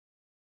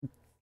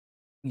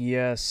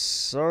Yes,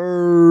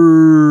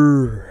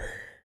 sir.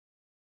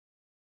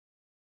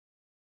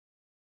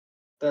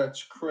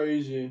 That's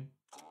crazy.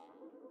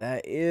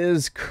 That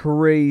is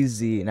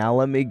crazy. Now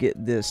let me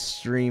get this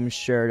stream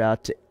shared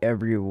out to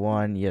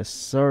everyone. Yes,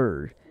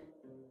 sir.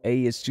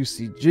 Hey, it's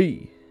Juicy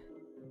G.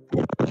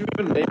 Did you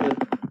even name it?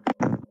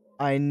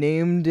 I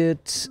named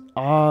it,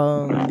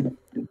 let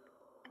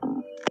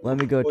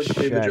me go What'd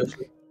you name it, check.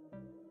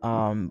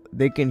 Justin?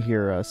 They can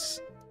hear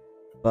us.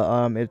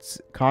 But,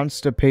 it's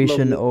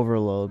Constipation Lovely.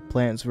 Overload,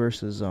 Plants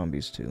vs.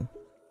 Zombies 2.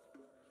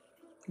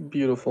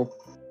 Beautiful.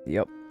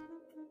 Yep.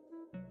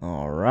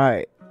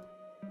 Alright.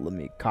 Let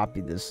me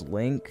copy this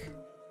link.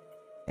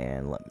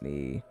 And let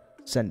me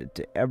send it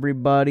to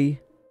everybody.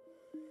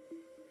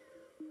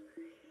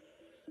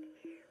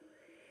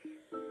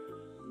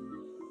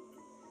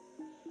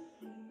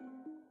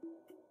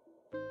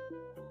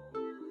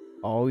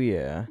 Oh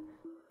yeah.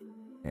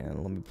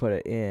 And let me put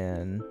it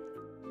in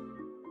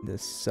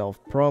this self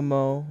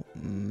promo.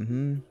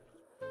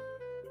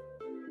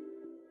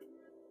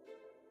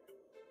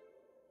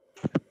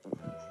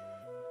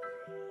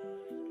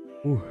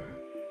 Ooh.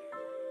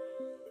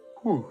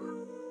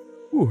 Whew.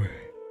 Ooh.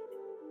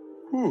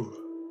 Whew.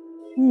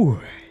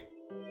 Ooh.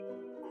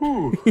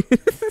 Whew.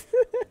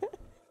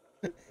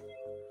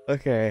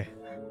 Okay.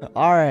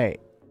 Alright.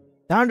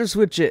 Time to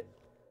switch it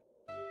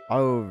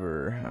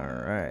over.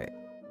 Alright.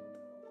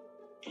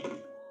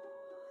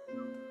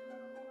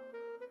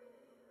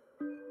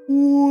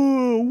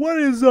 What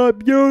is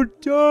up,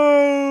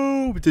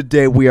 YouTube?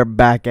 Today we are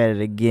back at it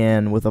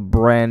again with a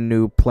brand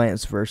new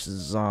Plants vs.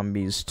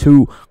 Zombies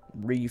 2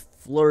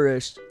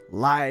 Reflourished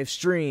live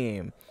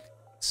stream.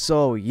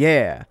 So,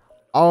 yeah.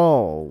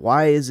 Oh,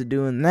 why is it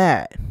doing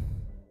that?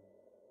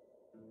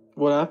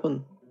 What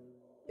happened?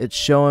 It's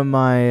showing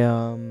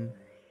my,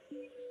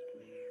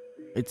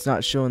 it's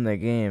not showing the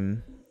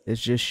game.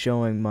 It's just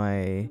showing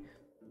my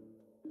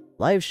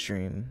live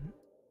stream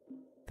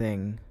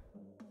thing.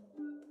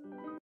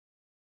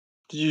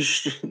 Did you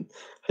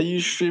are you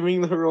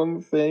streaming the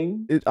wrong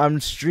thing? I'm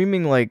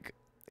streaming like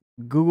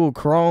Google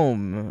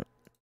Chrome.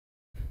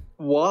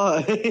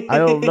 Why? I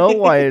don't know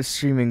why it's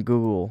streaming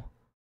Google.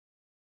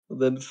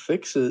 Then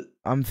fix it.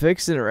 I'm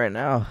fixing it right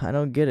now. I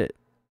don't get it.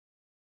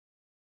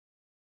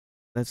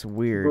 That's Bro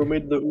weird.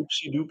 made the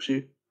oopsie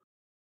doopsie.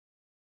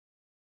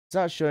 It's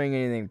not showing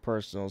anything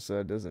personal,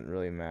 so it doesn't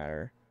really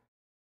matter.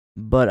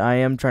 But I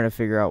am trying to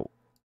figure out.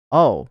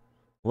 Oh,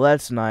 well,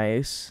 that's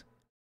nice.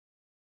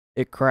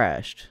 It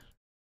crashed.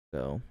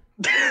 So.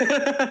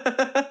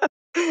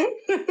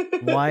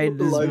 Why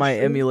does my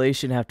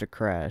emulation have to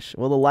crash?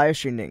 Well, the live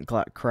stream didn't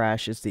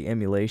crash. It's the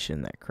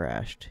emulation that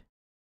crashed.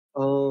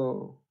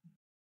 Oh.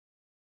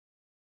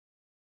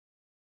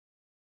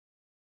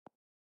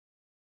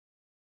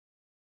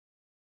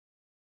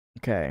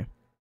 Okay.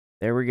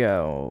 There we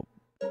go.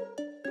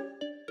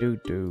 Do.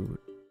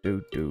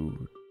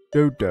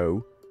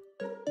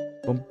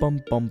 Bum bum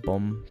bum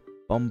bum.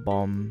 Bum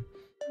bum.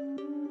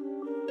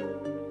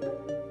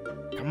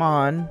 Come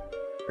on.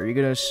 Are you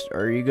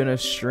gonna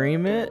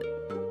stream it?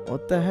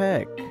 What the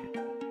heck?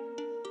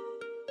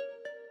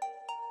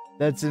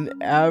 That's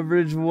an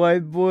average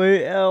white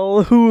boy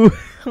L who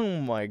oh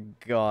my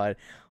god.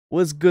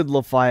 What's good,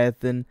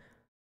 Leviathan?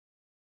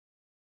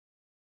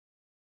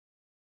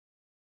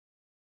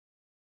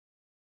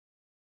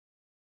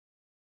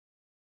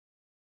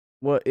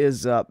 What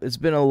is up? It's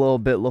been a little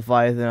bit,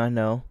 Leviathan, I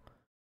know.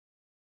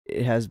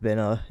 It has been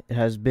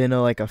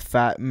like a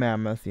fat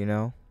mammoth, you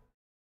know.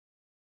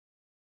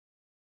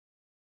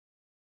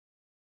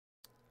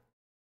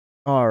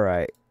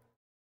 Alright.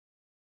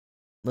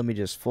 Let me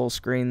just full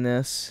screen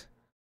this.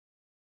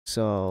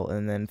 So,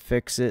 and then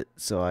fix it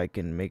so I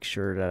can make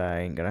sure that I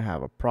ain't gonna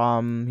have a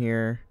problem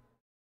here.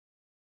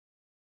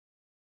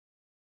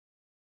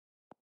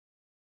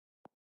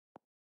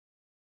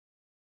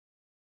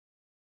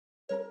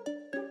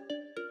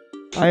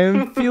 I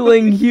am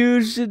feeling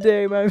huge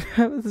today. My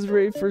mouth is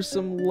ready for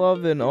some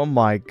loving. Oh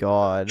my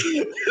god.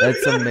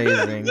 That's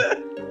amazing.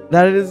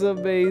 That is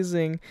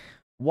amazing.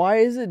 Why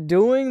is it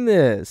doing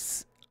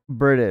this?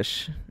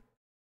 British.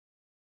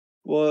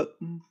 What?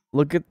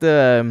 Look at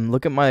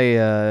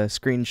my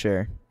screen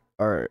share.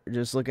 Or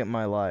just look at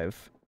my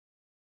live.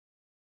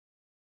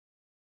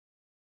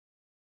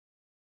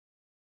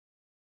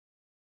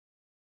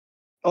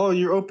 Oh,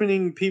 you're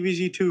opening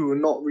PVZ2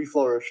 and not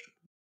Reflourished.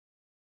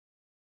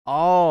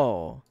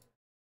 Oh.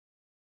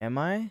 Am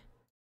I?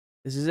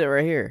 This is it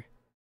right here.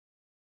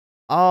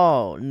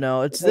 Oh,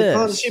 no, it's I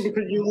can't see this.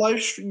 because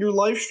your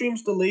live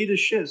stream's delayed as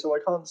shit, so I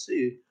can't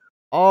see.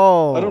 I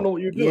don't Oh, know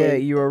what you're yeah,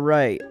 doing. you were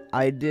right.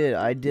 I did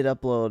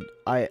upload.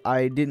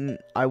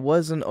 I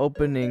wasn't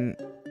opening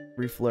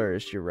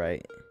Reflourished, you're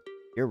right.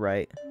 You're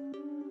right.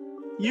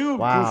 You goofy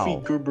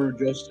Wow. goober,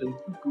 Justin.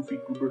 You goofy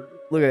goober.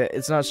 Look at it,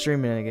 it's not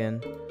streaming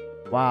again.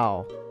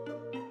 Wow.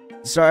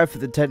 Sorry for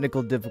the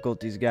technical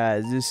difficulties,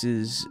 guys. This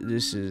is,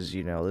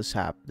 you know, this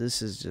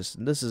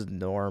is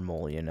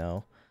normal, you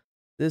know.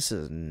 This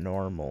is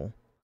normal.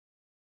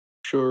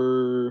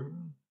 Sure.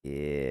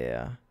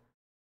 Yeah.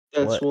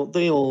 That's what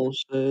they all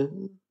say.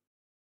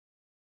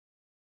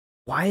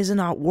 Why is it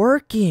not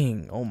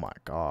working? Oh my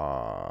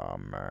god,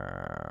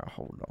 man.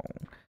 Hold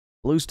on.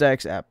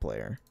 BlueStacks app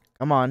player.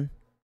 Come on.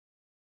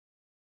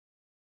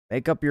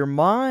 Make up your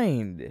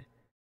mind.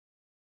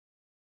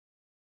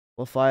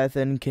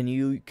 Leviathan, can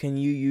you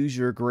use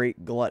your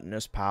great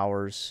gluttonous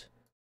powers?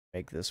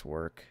 Make this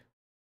work.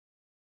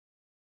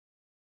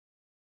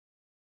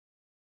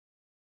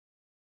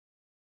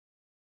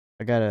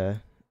 I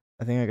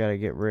think I gotta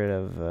get rid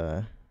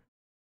of,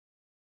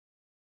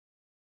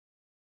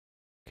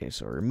 okay,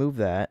 so remove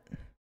that.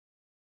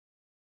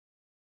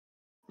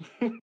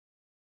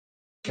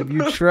 Have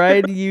you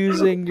tried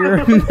using your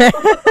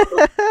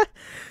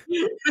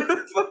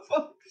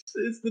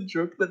It's the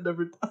joke that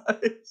never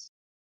dies.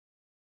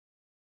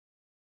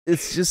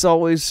 It's just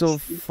always so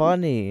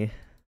funny.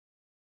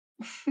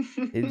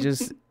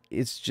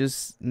 It's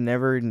just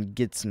never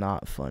gets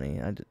not funny.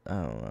 I don't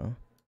know.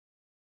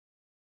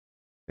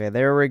 Okay,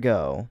 there we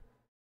go.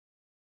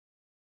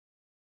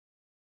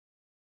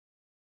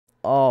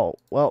 Oh,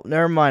 well,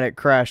 never mind. It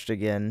crashed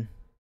again.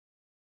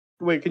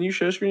 Wait, can you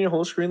share screen your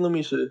whole screen? Let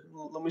me see.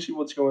 Let me see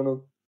what's going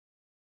on.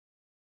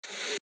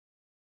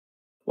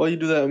 While you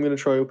do that, I'm gonna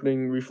try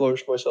opening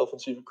Reflourished myself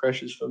and see if it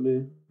crashes for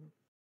me.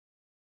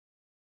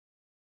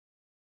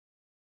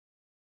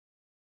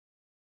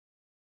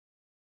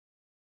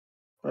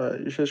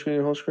 Alright, you share screen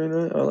your whole screen,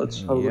 right? Oh,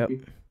 let's have a Yep.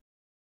 lookie.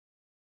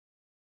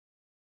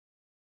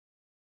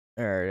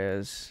 There it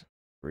is.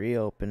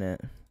 Reopen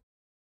it.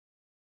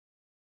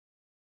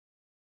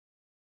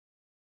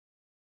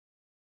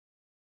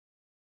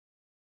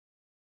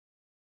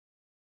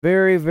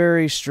 Very,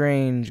 very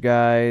strange,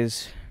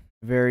 guys.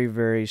 Very,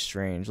 very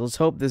strange. Let's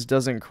hope this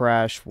doesn't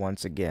crash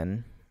once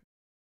again.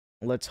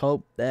 Let's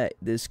hope that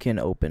this can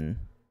open.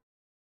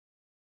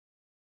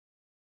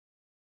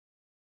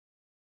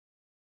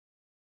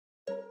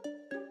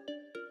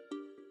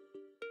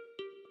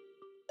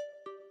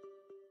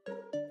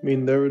 I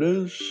mean, there it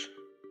is.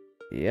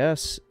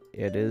 Yes,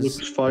 it is.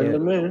 Looks fine to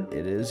me.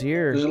 It is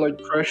here. Does it like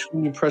crash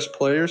when you press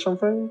play or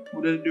something?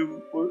 What did it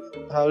do?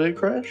 How did it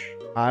crash?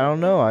 I don't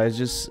know. I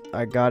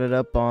got it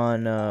up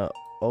on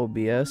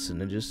OBS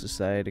and it just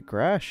decided to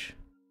crash.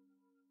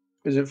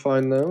 Is it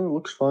fine now? It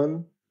looks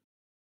fine.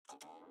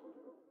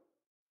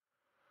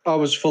 I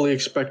was fully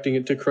expecting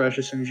it to crash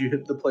as soon as you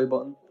hit the play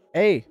button.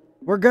 Hey,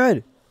 we're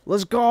good.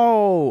 Let's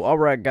go. All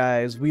right,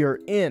 guys, we are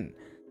in.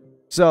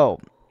 So,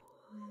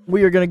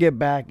 we are going to get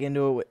back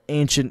into it with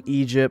ancient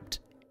Egypt,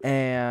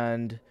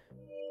 and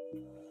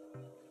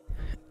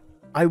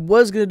I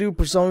was going to do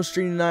Persona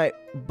stream tonight,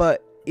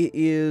 but it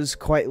is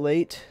quite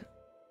late.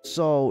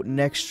 So,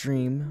 next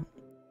stream,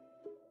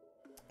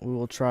 we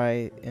will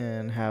try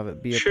and have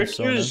it be a check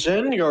Persona. your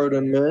Zen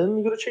Garden, man.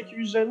 You gotta check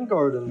your Zen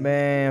Garden.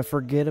 Man,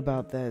 forget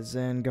about that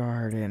Zen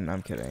Garden.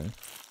 I'm kidding.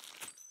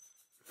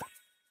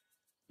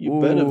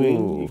 You better be.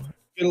 You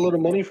get a lot of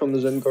money from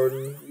the Zen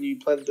Garden. You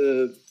plant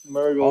the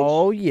marigolds.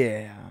 Oh,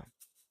 yeah.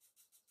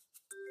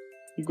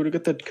 You gotta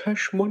get that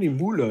cash money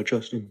moolah,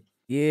 Justin.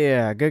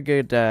 Yeah, go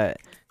get that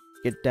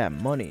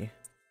money.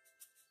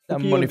 That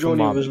money for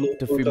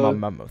to feed my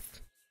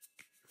mammoth.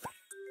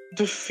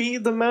 To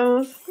feed the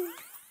mammoth?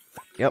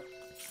 Yep.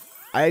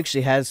 I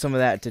actually had some of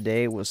that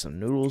today with some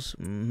noodles.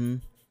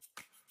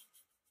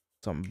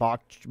 Some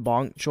bok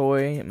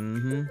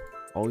choy.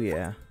 Oh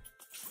yeah.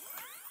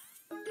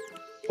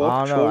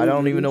 I don't know. I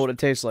don't even know what it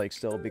tastes like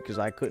still because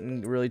I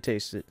couldn't really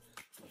taste it.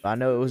 But I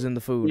know it was in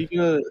the food.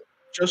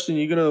 Justin,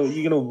 you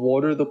gonna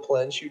water the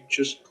plants you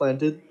just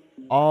planted?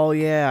 Oh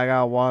yeah, I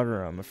gotta water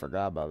them. I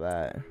forgot about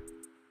that.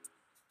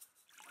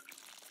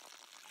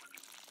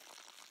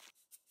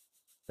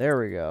 There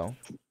we go.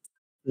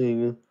 There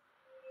you go.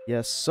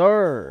 Yes,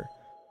 sir.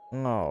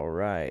 All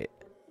right.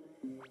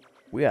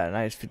 We got a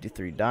nice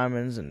 53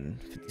 diamonds and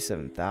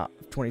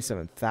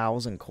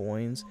 27,000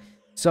 coins.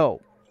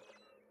 So,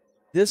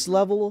 this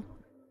level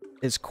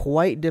is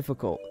quite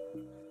difficult.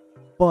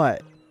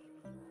 But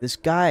this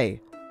guy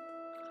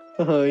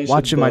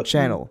watching my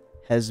channel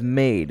has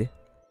made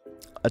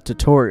a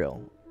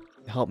tutorial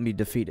to help me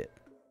defeat it.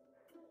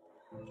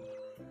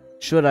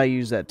 Should I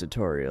use that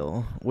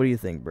tutorial? What do you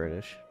think,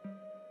 British?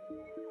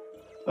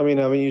 I mean,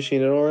 haven't you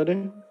seen it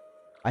already?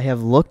 I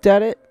have looked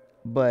at it,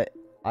 but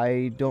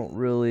I don't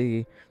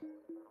really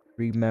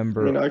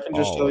remember. I mean, I can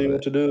just tell you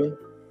what to do.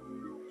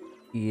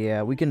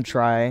 Yeah, we can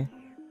try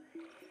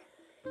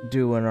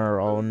doing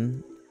our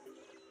own.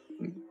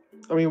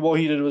 I mean, what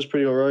he did was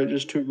pretty alright.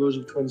 Just 2 rows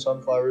of twin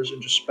sunflowers and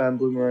just spam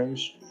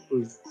bloomerangs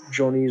with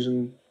Johnnies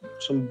and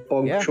some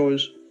bog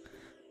choys.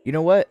 You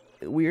know what?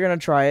 We're gonna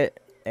try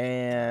it,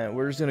 and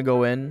we're just gonna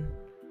go in,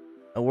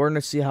 and we're gonna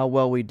see how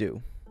well we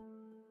do.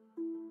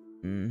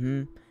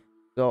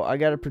 So I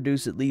gotta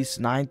produce at least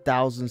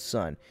 9,000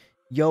 sun.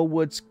 Yo,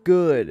 what's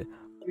good?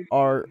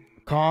 Our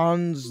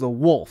Cons the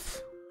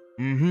Wolf.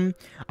 I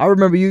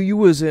remember you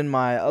was in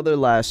my other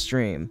last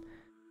stream.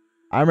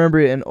 I remember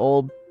it in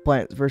old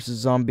Plants vs.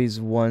 Zombies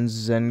 1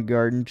 Zen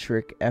Garden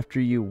trick. After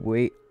you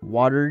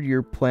watered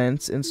your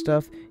plants and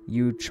stuff,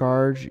 you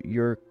charge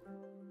your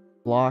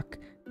clock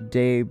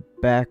day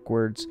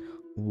backwards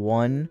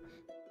 1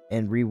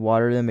 and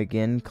rewater them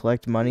again.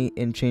 Collect money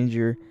and change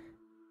your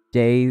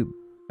day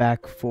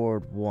back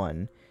forward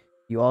 1.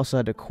 You also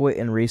had to quit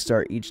and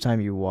restart each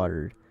time you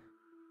watered.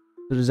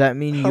 So does that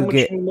mean How you much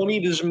get? money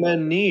does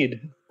man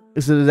need?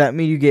 So does that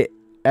mean you get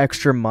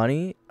extra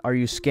money? Are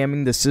you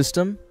scamming the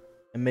system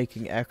and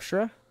making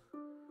extra?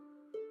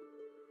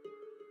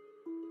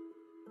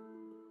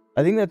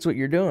 I think that's what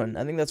you're doing.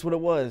 I think that's what it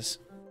was.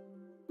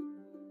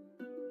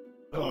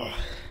 Ugh.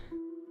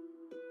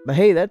 But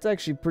hey, that's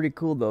actually pretty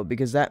cool though,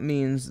 because that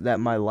means that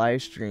my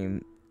live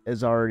stream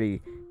is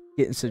already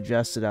getting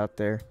suggested out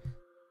there,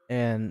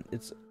 and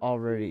it's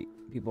already,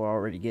 people are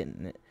already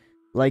getting it.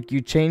 Like,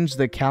 you change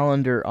the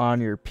calendar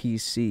on your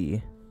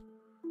PC.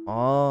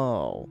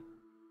 Oh.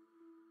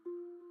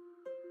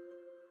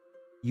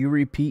 You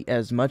repeat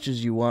as much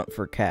as you want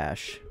for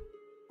cash.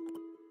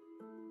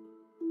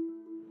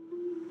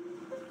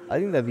 I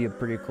think that'd be a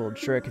pretty cool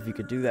trick if you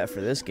could do that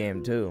for this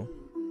game too.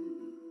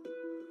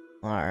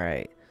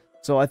 Alright.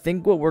 So I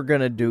think what we're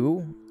gonna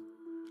do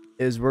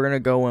is we're gonna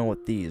go in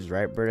with these,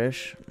 right,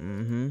 British?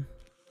 Mm-hmm.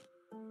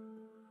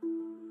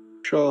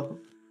 Sure.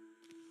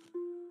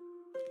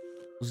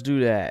 Let's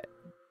do that.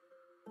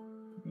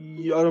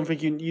 Yeah, I don't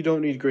think you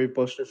don't need Grave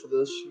Buster for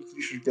this.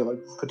 You should get like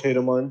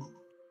Potato Mine.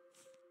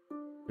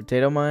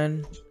 Potato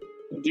mine?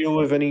 Deal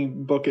with any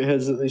bucket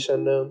heads that they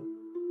send down.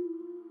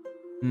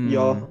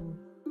 Yeah.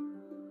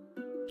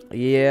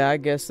 Yeah, I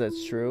guess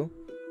that's true.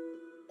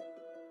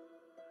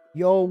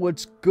 Yo,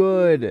 what's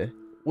good?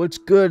 What's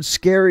good,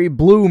 Scary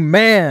Blue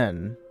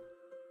Man?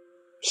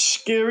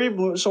 Scary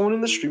Blue. Someone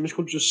in the stream is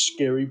called just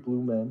Scary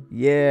Blue Man.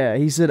 Yeah,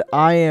 he said,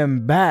 I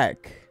am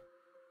back.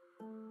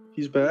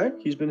 He's back?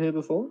 He's been here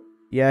before?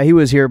 Yeah, he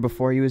was here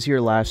before. He was here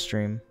last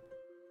stream.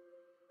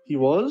 He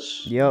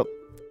was? Yep.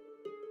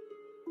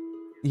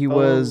 He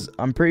was,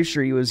 I'm pretty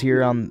sure he was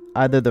here on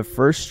either the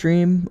first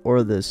stream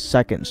or the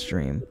second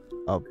stream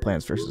of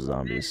Plants vs.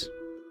 Zombies.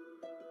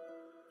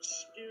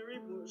 Scary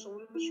Blue.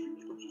 Someone in the stream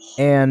is called just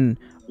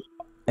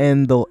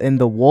And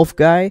the wolf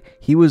guy,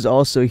 he was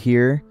also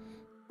here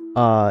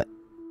on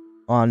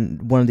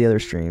one of the other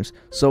streams.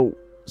 So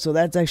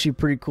that's actually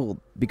pretty cool,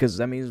 because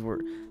that means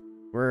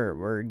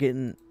we're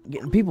getting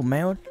people,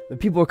 man. The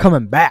people are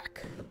coming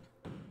back.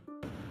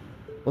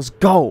 Let's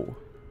go.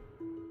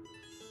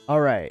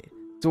 All right.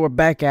 So we're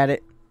back at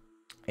it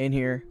in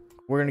here.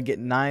 We're going to get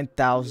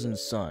 9,000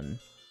 sun.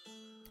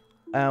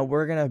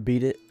 We're going to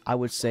beat it, I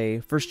would say.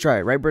 First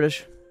try, right,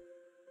 British?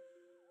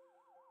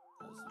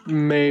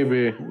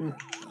 Maybe.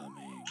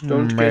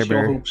 Don't get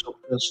your hopes up,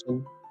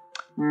 listen.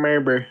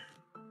 Maybe.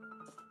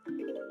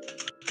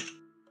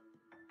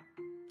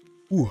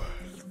 Ooh.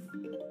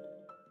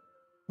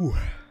 Ooh.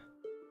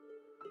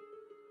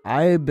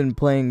 I've been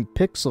playing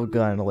Pixel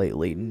Gun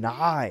lately.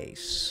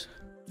 Nice.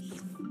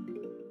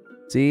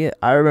 See,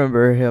 I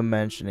remember him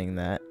mentioning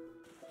that.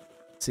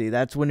 See,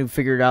 that's when he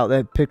figured out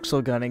that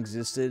Pixel Gun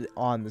existed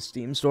on the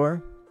Steam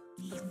store.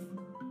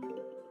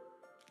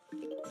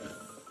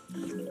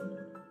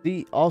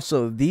 See,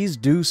 also, these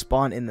do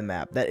spawn in the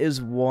map. That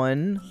is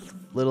one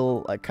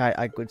little, like,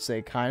 I could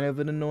say, kind of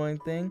an annoying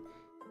thing.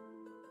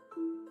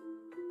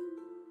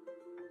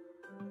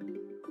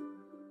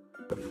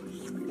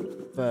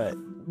 But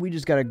we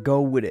just gotta go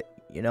with it,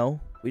 you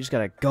know? We just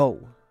gotta go.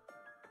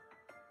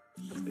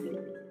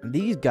 And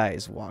these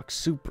guys walk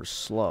super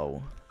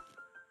slow,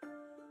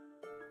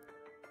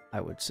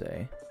 I would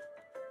say.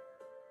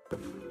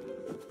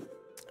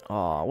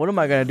 Aw, what am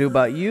I gonna do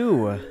about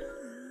you?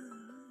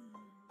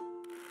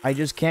 I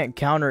just can't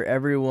counter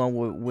everyone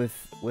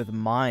with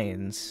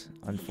mines,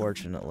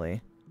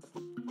 unfortunately.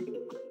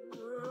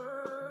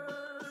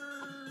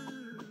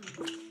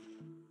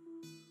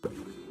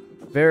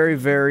 Very,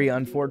 very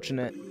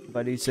unfortunate, if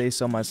I do say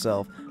so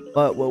myself.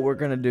 But what we're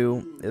gonna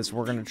do is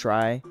we're gonna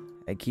try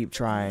and keep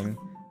trying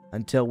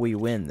until we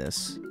win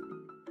this.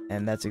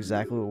 And that's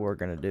exactly what we're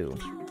gonna do.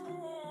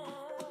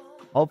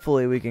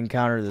 Hopefully we can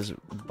counter this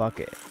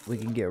bucket. We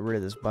can get rid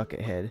of this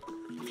bucket head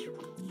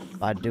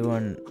by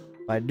doing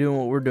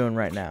what we're doing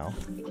right now.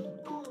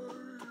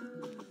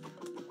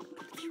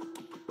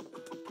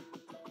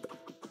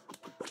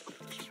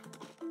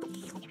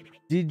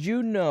 Did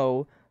you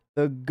know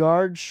the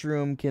guard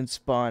shroom can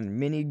spawn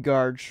mini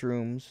guard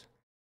shrooms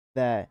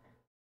that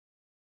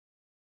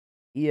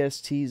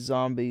EST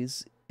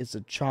zombies is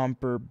a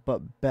chomper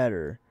but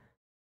better?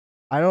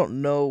 I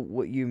don't know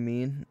what you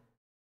mean.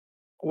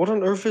 What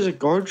on earth is a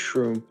guard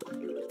shroom?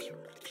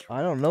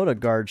 I don't know what a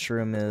guard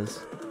shroom is.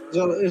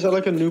 Is that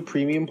like a new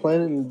premium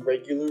plan in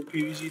regular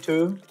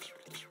PvZ2?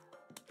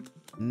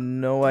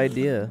 No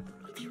idea.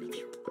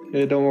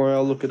 Yeah, don't worry,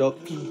 I'll look it up.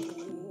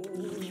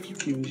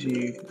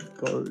 PvZ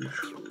guard.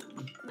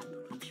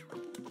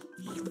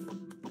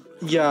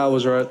 Yeah, I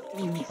was right.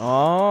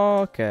 Oh,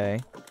 okay.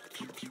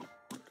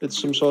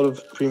 It's some sort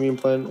of premium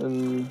plan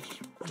in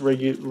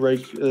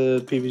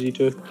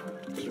PvZ2.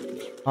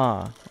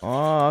 Huh.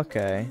 Oh,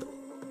 okay.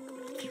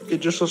 It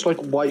just looks like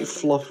white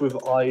fluff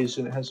with eyes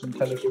and it has some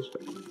tentacles.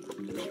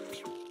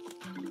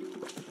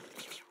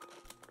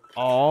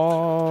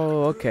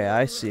 Oh, okay.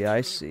 I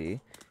see.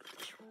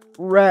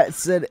 Rat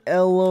said,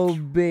 "Hello,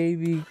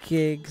 baby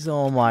cakes."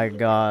 Oh my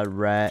God,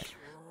 Rat,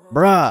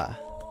 bruh.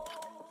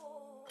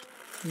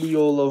 We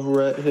all love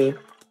Rat here.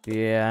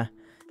 Yeah,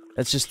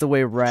 that's just the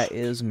way Rat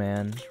is,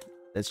 man.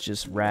 That's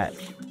just Rat.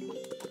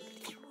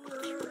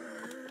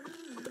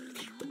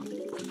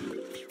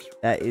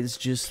 That is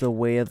just the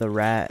way of the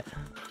Rat.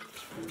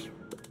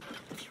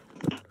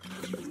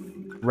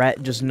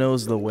 Rat just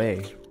knows the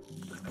way.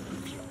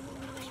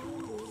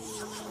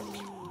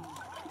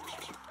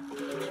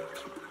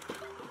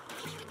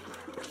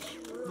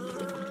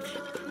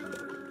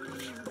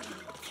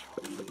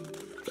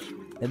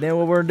 And then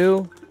what we're gonna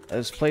do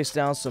is place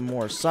down some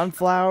more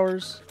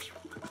sunflowers.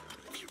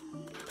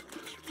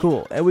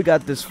 Cool. And we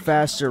got this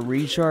faster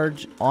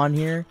recharge on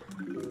here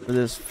for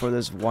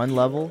this one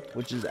level,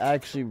 which is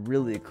actually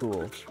really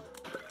cool.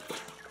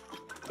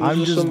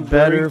 I'm just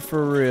better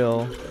for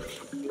real.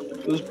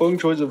 Those bone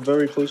choids are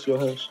very close to your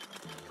house.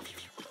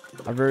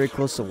 I'm very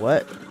close to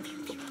what?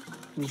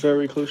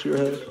 Very close to your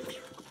house.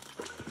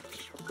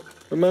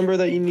 Remember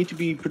that you need to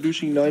be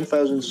producing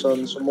 9,000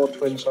 suns, so more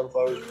twin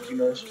sunflowers would be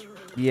nice.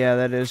 Yeah,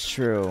 that is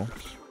true.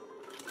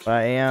 But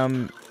I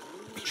am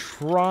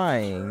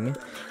trying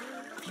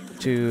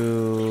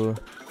to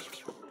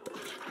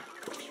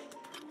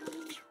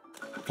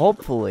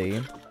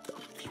hopefully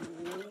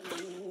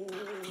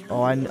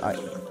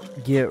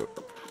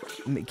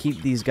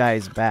keep these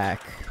guys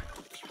back.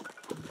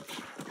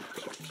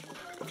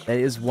 That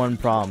is one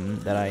problem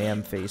that I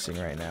am facing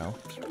right now.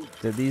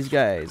 That these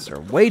guys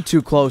are way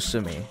too close to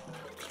me.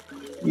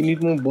 You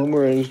need more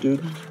boomerangs,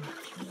 dude.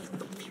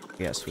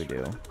 Yes, we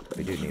do.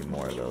 We do need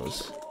more of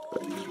those.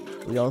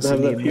 We also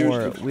need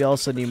more. We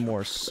also need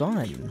more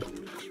sun.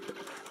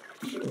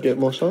 Get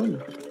more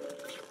sun.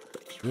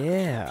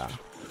 Yeah.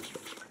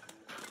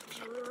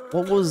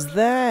 What was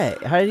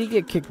that? How did he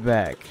get kicked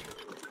back?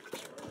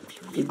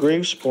 The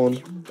grave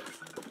spawn.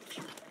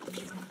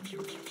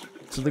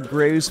 So the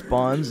grave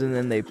spawns and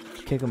then they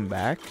kick him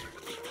back?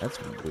 That's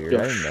weird.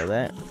 Yeah. I didn't know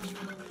that.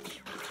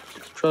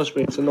 Trust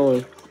me, it's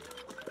annoying.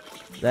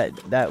 That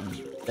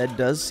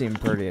does seem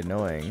pretty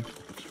annoying.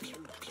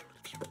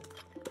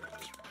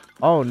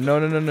 Oh no.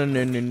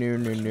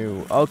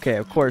 Okay,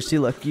 of course. See,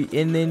 look,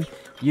 and then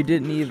you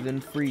didn't even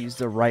freeze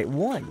the right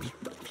one.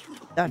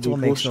 That's what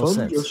makes no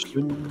sense.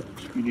 Justin.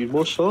 You need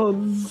more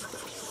sun.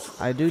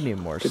 I do need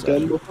more Get sun.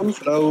 down more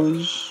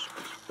sunflowers.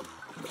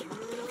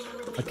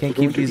 I can't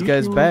keep these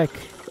guys back.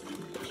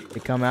 They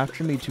come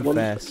after me too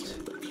fast.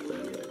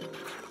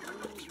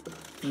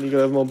 You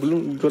gotta have more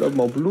bloom. You gotta have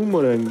more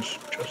bloomerangs,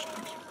 Justin.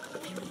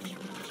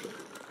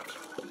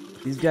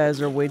 These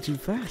guys are way too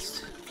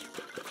fast.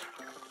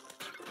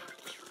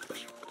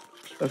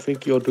 I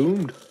think you're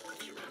doomed.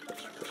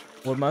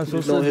 What am I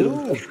supposed to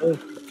do?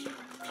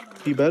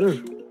 Be better.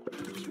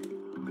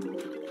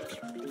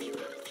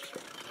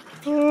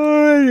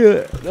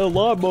 The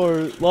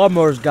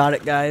lawnmower's got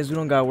it, guys. We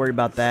don't gotta worry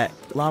about that.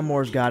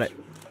 Lawnmower's got it.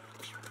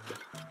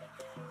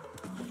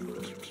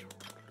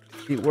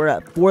 See, we're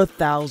at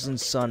 4,000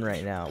 sun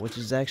right now, which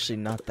is actually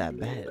not that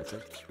bad. It's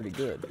actually pretty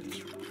good.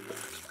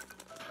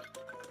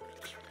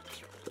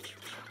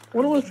 I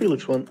wonder where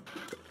Felix went.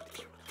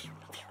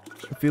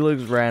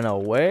 Felix ran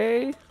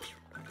away.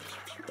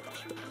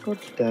 God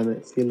damn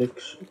it,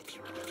 Felix.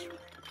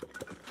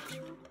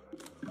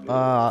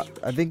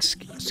 I think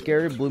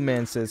Scary Blue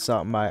Man said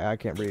something. I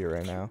can't read it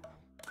right now.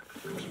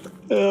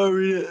 I'll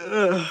read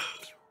it.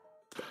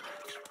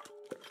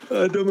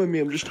 Don't mind me,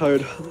 I'm just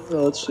tired.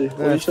 Let's see. What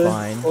do you say?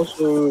 Fine.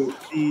 Also,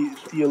 the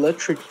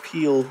electric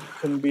peel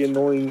can be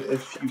annoying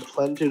if you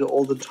planted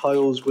all the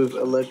tiles with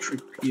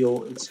electric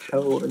peel. It's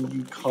hell, and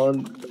you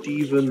can't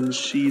even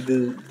see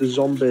the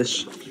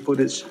zombies, but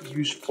it's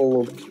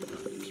useful.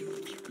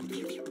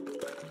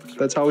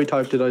 That's how he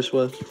typed it, I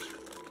swear.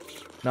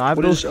 No, I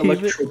What is believe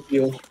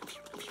electropeel?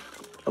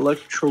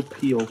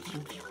 Electropeel.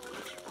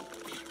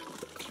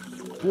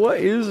 What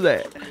is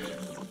that?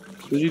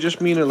 Does he just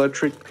mean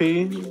electric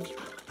pea?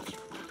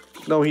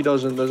 No, he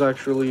doesn't. There's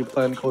actually a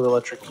plant called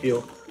electric peel.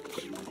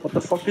 What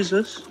the fuck is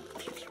this?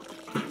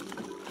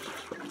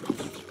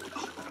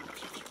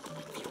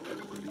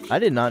 I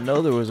did not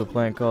know there was a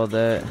plant called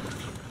that.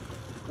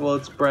 Well,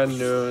 it's brand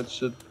new.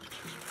 It's a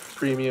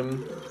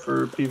premium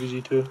for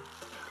PvZ2.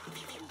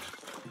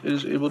 It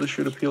is able to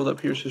shoot a peel that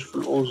pierces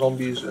through all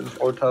zombies and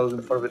 4 tiles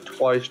in front of it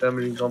twice,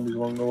 damaging zombies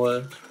along the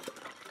way.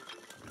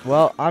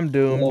 Well, I'm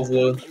doomed.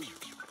 Lovely.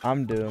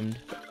 I'm doomed.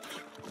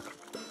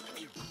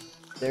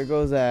 There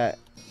goes that.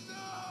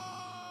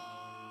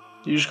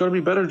 You just gotta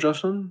be better,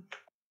 Justin.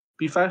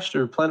 Be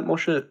faster. Plant more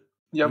shit.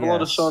 You have a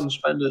lot of sun.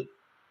 Spend it.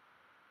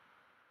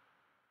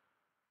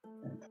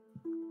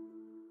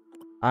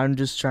 I'm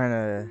just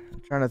trying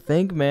to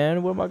think,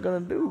 man. What am I gonna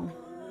do?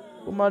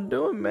 What am I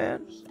doing,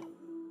 man?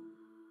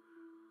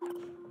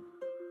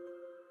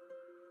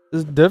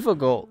 It's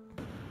difficult.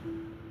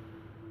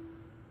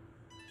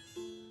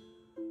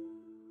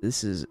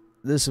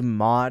 This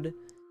mod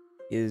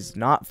is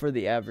not for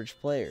the average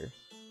player.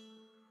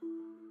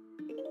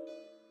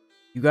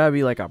 You gotta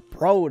be like a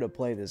pro to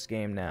play this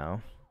game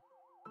now.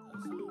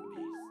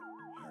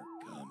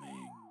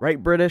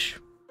 Right, British?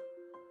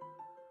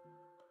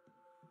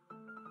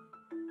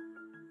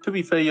 To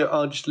be fair, you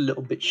are just a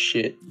little bit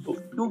shit, but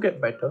you'll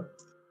get better.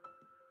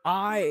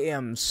 I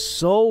am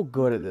so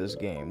good at this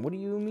game. What do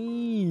you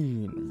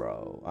mean,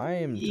 bro? I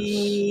am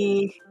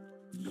just...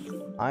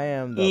 I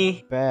am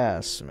the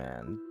best,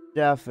 man.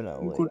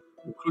 Definitely.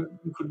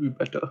 You could be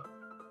better.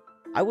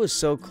 I was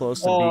so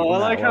close to Oh, beating that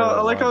level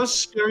I like how once.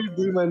 Scary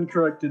Blue Man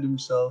corrected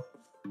himself.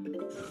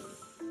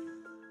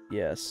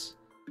 Yes.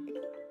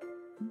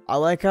 I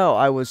like how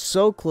I was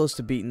so close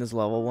to beating this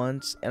level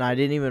once, and I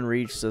didn't even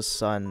reach the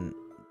sun,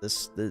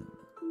 the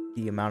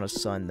amount of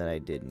sun that I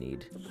did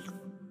need.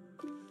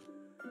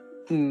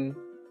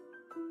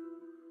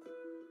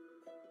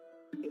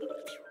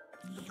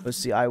 But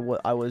see, I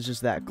was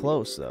just that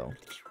close, though.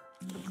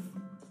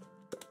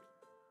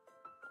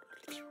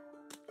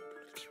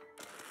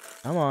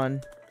 Come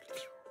on.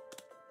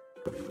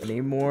 I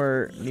need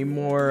more,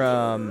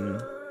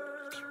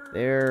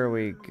 there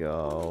we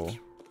go.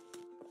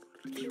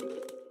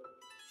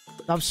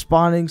 Stop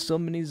spawning so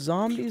many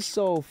zombies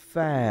so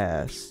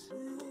fast.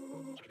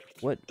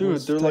 What? Dude,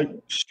 they're like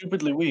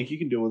stupidly weak. You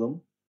can deal with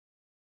them.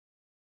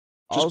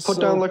 Just also,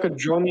 put down like a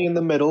Johnny in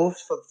the middle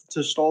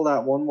to stall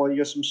that one while you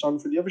get some sun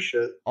for the other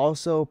shit.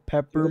 Also,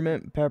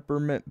 peppermint.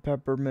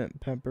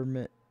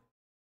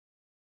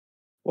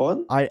 What?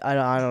 I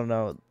don't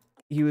know.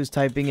 He was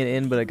typing it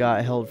in, but it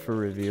got held for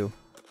review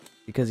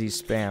because he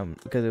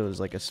spammed. Because it was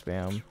like a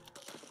spam.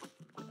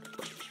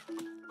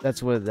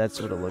 That's what it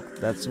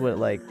looked. That's what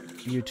like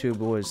YouTube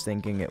was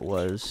thinking it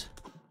was.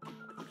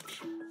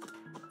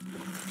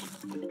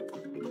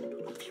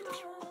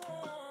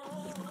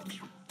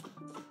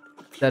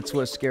 That's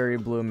what Scary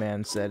Blue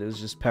Man said. It was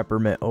just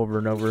peppermint over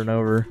and over and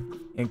over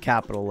in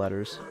capital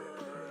letters.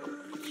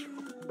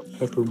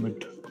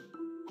 Peppermint.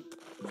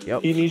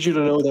 Yep. He needs you to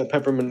know that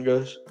peppermint,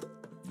 guys.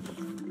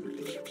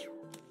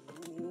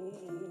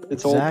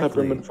 It's all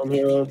peppermint from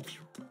here on.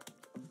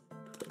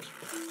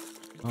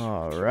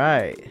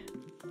 Alright.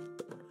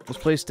 Let's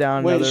place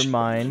down another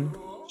mine.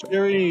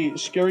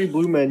 Scary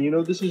Blue Man, you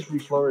know this is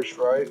Reflourished,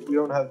 right? We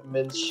don't have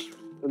mints,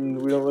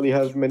 and we don't really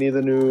have many of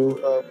the new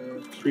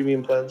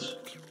premium plans.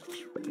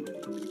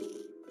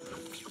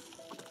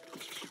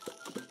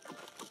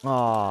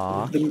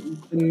 Aww.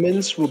 The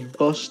mints were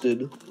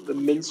busted. The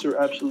mints are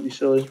absolutely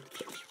silly.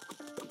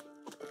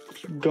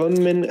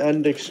 Gunman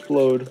and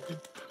Explode.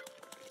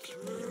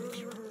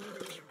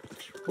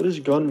 What is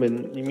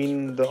Gunman? You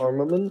mean the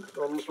armament?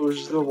 Or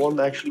is the one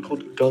actually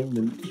called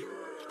Gunman?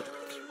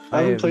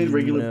 I haven't played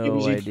regular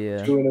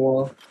PvZ 2 in a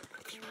while.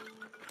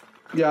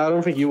 Yeah, I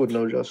don't think you would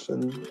know,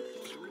 Justin.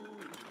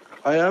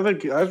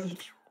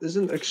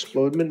 Isn't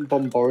Explodement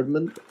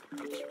Bombardment?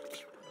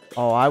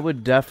 Oh, I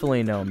would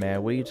definitely know,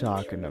 man. What are you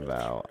talking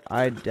about?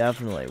 I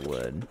definitely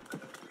would.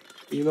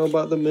 You know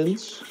about the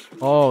mints?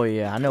 Oh,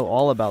 yeah. I know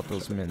all about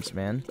those mints,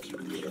 man.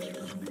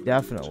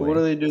 Definitely. So what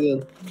do they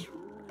do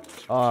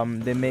then?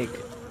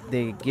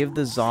 They give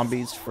the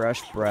zombies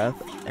fresh breath,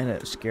 and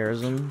it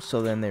scares them,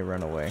 so then they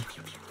run away.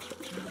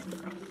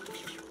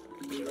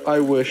 I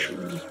wish.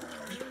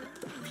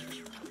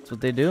 That's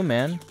what they do,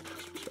 man.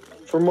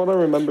 From what I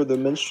remember, the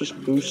mints just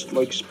boost,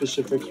 like,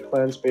 specific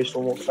plants based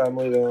on what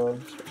family they're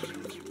on.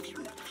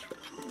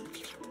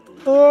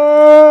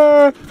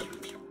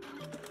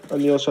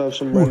 And you also have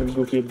some random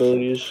goofy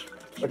abilities.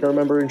 Like I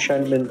remember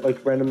enchantment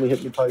like randomly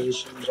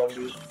hypnotizes some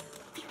zombies.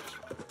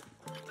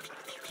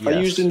 Yes. I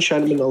used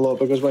enchantment a lot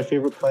because my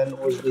favorite plant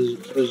was the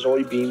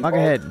Zoy Bean Pod.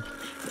 Ahead.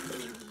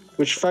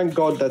 Which thank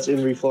God that's in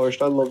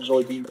Reflourished. I love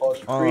Zoy Bean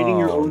Pod. Creating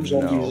your own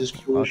zombies is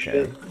cool as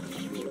shit.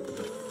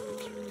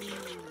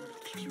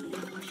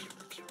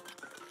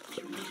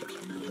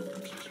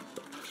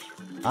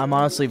 I'm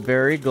honestly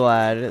very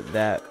glad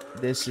that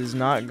this is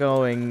not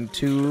going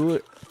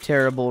too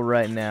terrible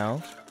right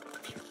now.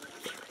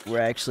 We're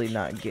actually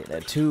not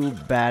getting too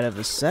bad of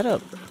a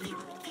setup,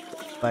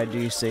 if I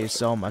do say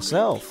so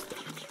myself.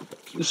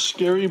 The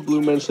Scary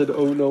Blue Man said,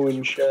 "Oh no,"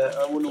 in chat.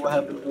 I wonder what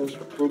happened to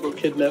him. Bro got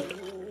kidnapped.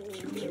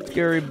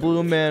 Scary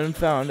Blue Man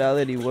found out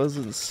that he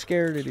wasn't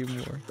scared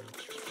anymore.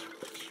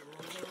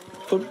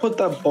 Put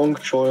that bonk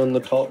choy on the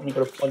top and you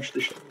gotta punch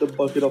the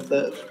bucket off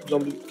that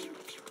zombie.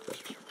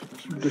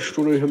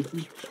 Destroy him.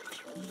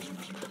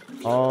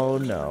 Oh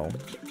no.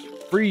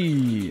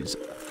 Freeze!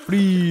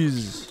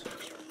 Freeze!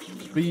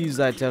 Freeze,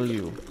 I tell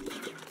you.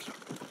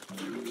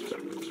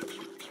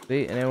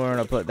 See, and then we're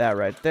gonna put that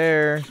right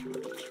there.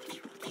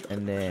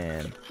 And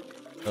then,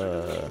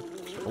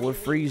 we'll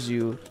freeze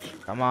you.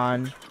 Come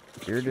on.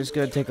 You're just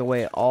gonna take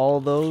away all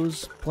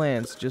those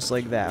plants just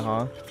like that,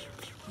 huh?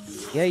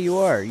 Yeah, you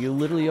are. You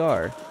literally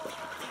are.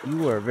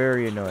 You are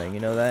very annoying, you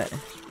know that?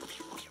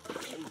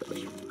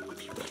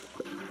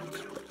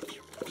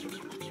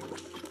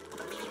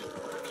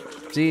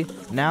 See,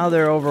 now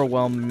they're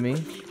overwhelming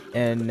me.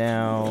 And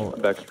now...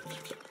 Back.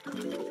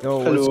 Yo,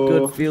 what's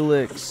good,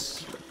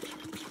 Felix?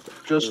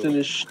 Justin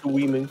is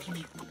streaming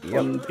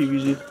on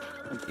PvZ.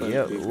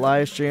 Yep,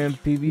 live streaming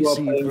PvC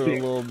for a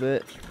little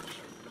bit.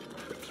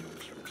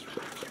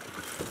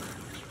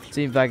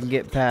 See if I can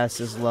get past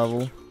this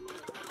level.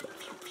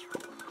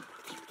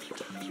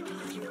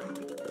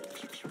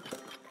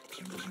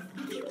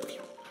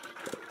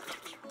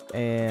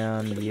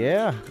 And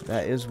yeah,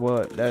 that is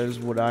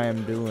what I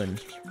am doing,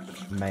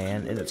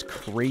 man, and it's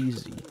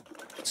crazy.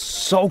 It's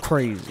so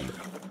crazy.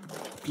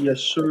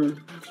 Yes, sir.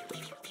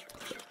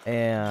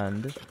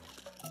 And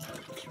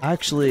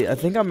actually, I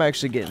think I'm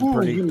actually getting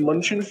pretty you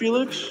munching,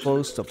 Felix?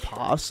 close to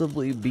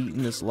possibly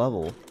beating this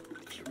level.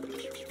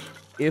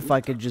 If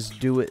I could just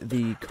do it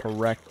the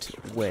correct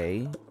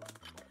way.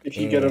 If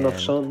you get enough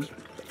sun.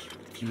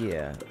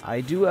 Yeah,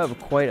 I do have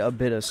quite a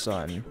bit of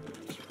sun.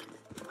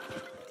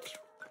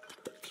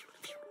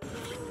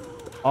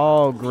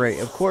 Oh, great.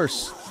 Of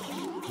course,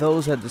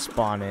 those had to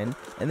spawn in.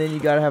 And then you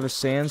gotta have a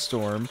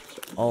sandstorm.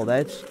 Oh,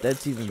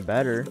 that's even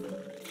better.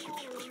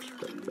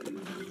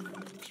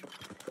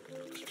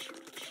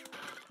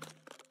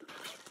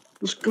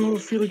 Let's go,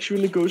 Felix, you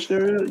in the ghost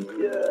area?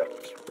 Yeah.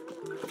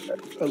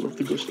 I love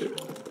the ghost area.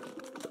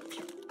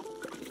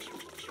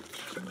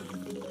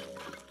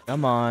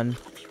 Come on.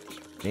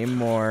 Need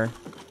more.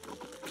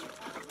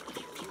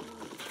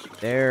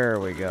 There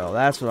we go.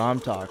 That's what I'm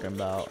talking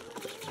about.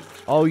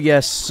 Oh,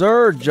 yes,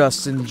 sir,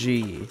 Justin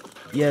G.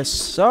 Yes,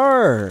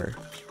 sir.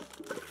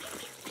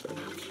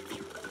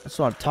 That's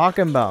what I'm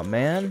talking about,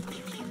 man.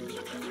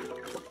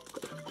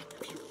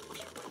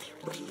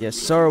 Yes,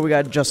 sir. We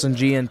got Justin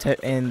G in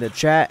the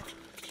chat.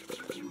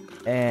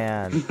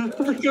 And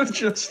we got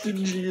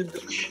Justin G in the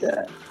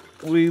chat.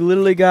 We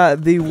literally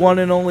got the one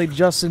and only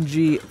Justin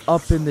G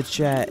up in the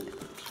chat.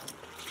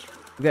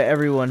 We got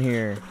everyone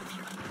here.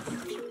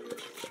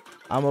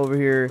 I'm over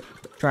here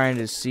trying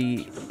to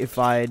see if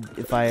I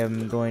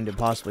am going to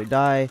possibly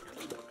die.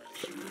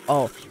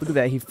 Oh, look at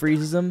that. He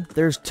freezes them.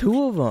 There's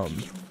two of them.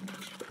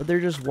 But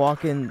they're just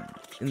walking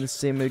in the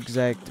same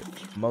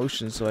exact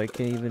motion, so I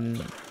can't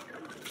even...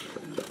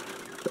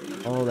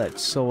 Oh,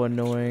 that's so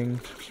annoying.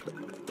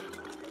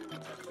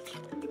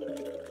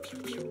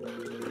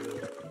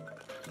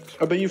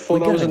 I bet you thought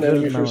that was an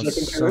enemy for a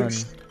second,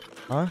 Felix.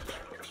 Huh?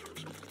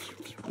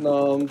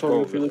 No, I'm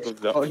talking to Felix.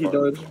 Oh, he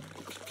died.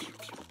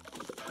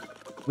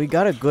 We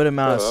got a good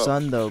amount of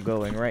sun, though,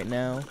 going right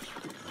now.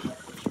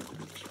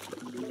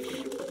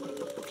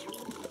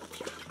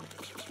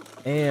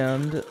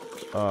 And,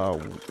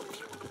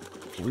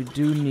 we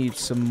do need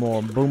some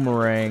more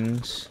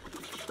boomerangs.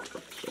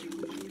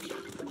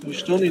 You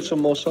still need some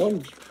more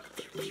sun.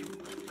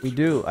 We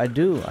do. I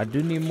do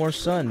need more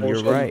sun.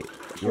 You're right.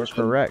 You're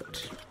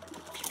correct.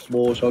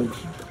 More sun.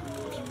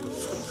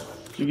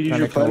 You can use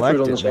your plant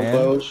food on the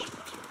sunflowers.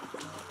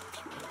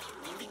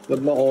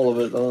 But not all of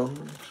it, though.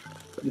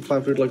 You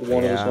plant food like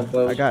one of the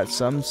sunflowers.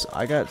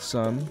 I got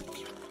some.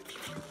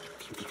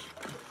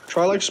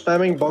 Try like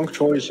spamming bunk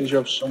choice since you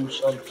have some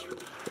sun.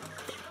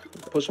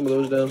 Put some of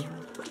those down.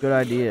 Good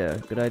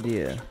idea. Good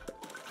idea.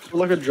 Put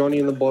like a Johnny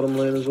in the bottom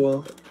lane as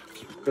well.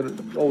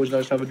 Always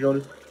nice to have a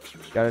Johnny.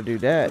 Gotta do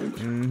that.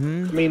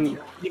 Mm-hmm. I mean,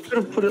 you could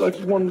have put it like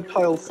one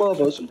tile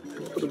further, so you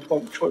could put a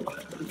bunk choice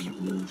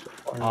behind it.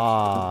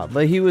 Ah,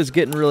 but he was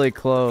getting really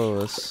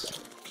close.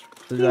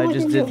 So I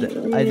just did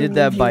that. I did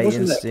that by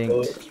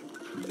instinct.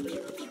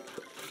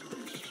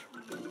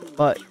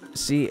 But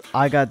see,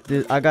 I got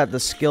the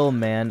skill,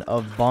 man,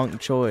 of bonk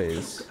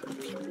choice.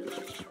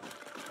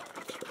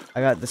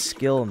 I got the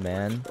skill,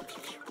 man.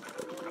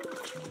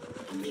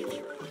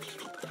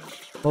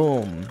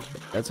 Boom.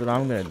 That's what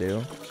I'm gonna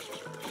do.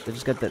 I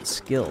just got that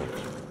skill.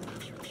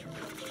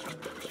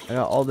 I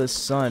got all this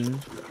sun.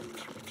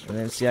 And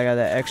then see, I got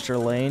that extra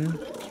lane.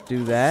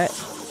 Do that.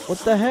 What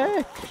the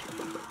heck?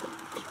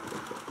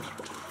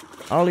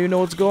 I don't even know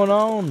what's going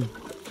on.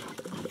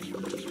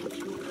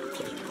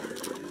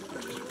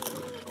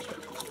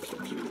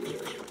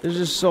 There's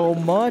just so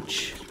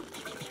much.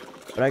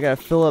 But I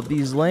gotta fill up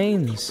these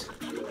lanes.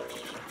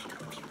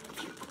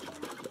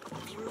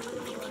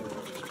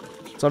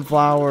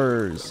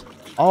 Sunflowers.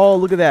 Oh,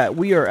 look at that.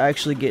 We are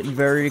actually getting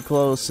very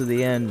close to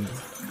the end.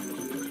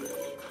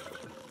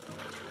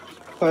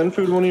 Plant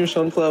food one of your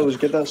sunflowers.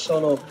 Get that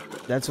sun up.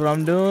 That's what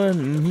I'm doing.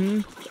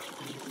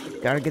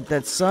 Mm-hmm. Gotta get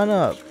that sun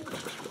up.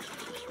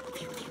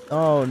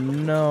 Oh,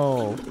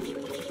 no.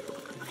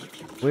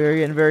 We're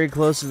getting very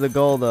close to the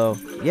goal, though.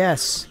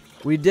 Yes.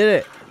 We did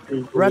it.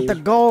 We're at the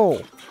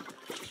goal.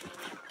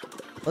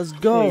 Let's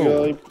go. There you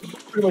go.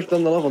 You've pretty much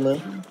done the level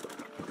now.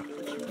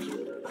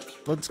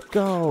 Let's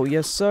go.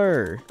 Yes,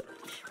 sir.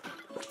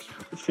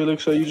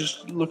 Felix, are you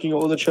just looking at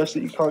all the chests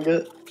that you can't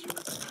get?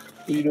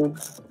 What are you doing?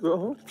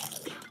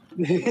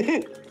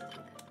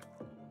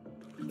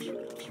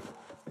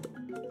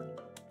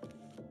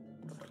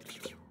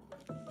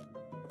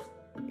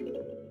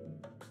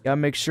 Gotta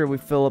make sure we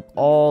fill up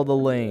all the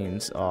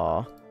lanes.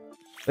 Aw.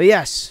 But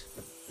yes.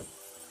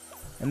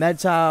 And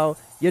that's how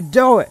you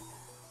do it.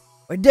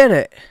 We did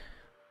it.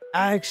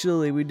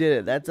 Actually, we did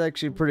it. That's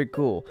actually pretty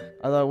cool.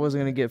 I thought I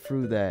wasn't gonna get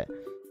through that.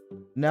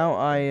 Now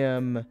I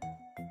am...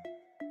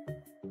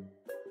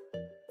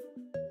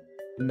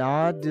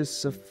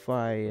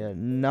 Odysee,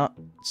 not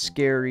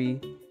scary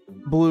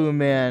blue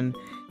man.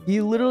 He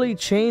literally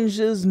changed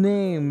his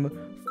name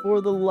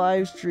for the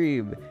live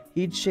stream.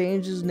 He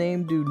changed his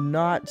name to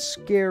Not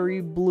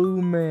Scary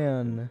Blue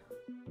Man.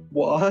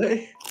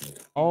 Why?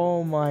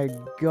 Oh my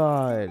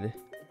god.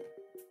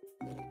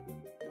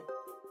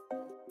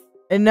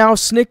 And now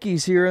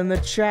Snicky's here in the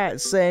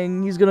chat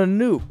saying he's gonna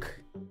nuke.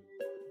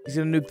 He's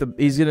gonna nuke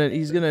he's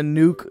gonna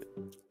nuke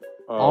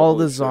all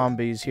the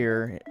zombies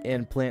here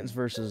in Plants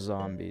vs.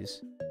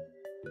 Zombies.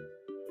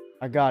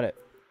 I got it.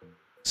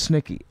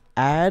 Snicky,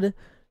 add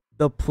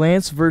the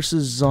Plants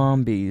vs.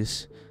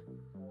 Zombies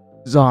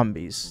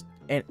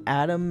and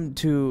add him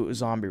to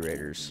Zombie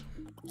Raiders.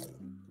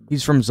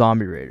 He's from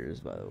Zombie Raiders,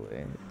 by the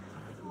way.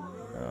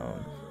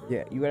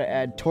 Yeah, you gotta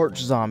add torch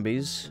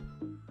zombies.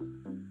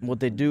 What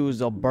they do is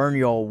they'll burn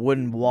your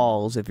wooden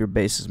walls if your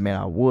base is made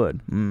out of wood.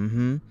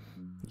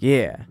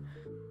 Yeah.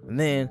 And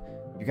then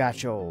you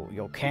got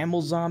your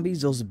camel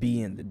zombies. Those will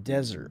be in the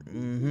desert.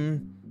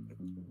 And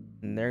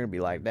they're gonna be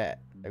like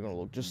that. They're gonna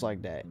look just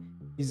like that.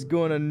 He's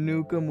gonna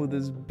nuke them with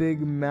his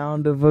big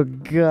mound of a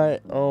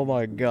gut. Oh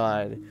my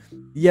god.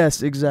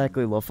 Yes,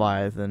 exactly,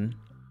 Leviathan.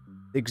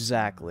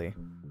 Exactly.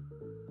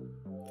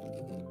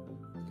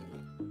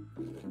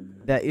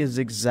 That is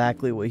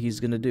exactly what he's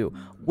gonna do.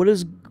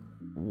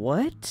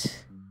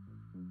 What?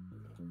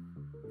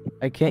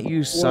 I can't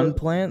use sun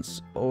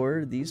plants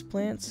or these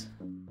plants?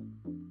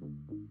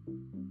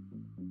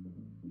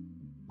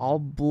 I'll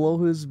blow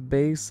his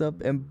base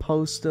up and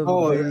post a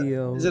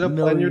video. Is it up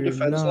on your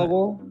defense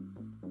level?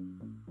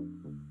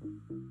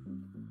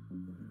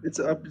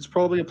 It's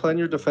probably a plan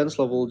your defense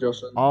level,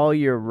 Justin. Oh,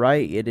 you're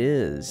right, it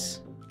is.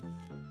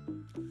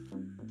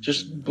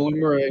 Just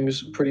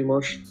bloomerangs, pretty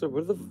much. So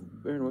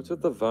what's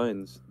with the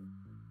vines?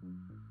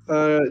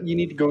 You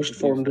need ghost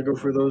form to go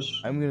for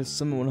those. I'm gonna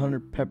summon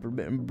 100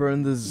 peppermint and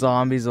burn the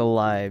zombies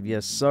alive.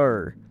 Yes,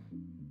 sir.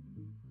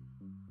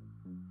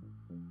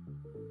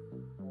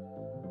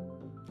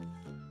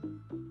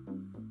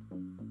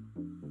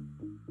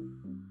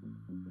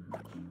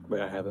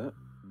 Wait, I have that.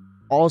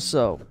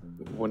 Also,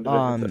 When did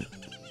I have that?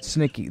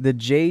 Snicky, the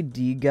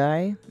JD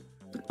guy,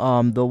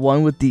 the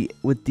one with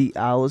the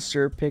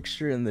Alistair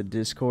picture in the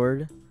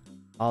Discord,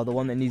 the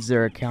one that needs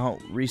their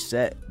account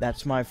reset.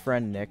 That's my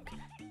friend Nick.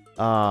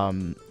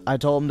 I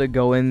told him to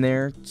go in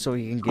there so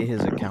he can get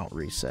his account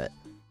reset.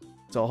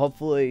 So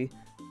hopefully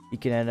he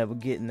can end up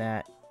getting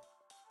that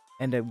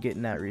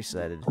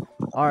resetted.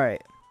 All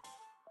right,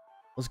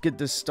 let's get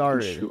this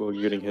started. Shoot,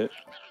 you're getting hit.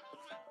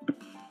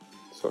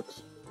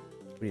 Sucks.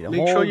 We need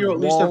Make sure you at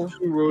least have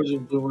 2 rows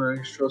of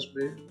bloomerangs. Trust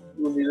me,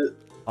 you'll need it.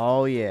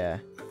 Oh yeah,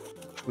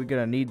 we're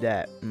gonna need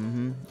that.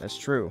 That's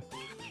true.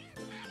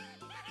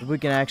 If we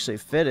can actually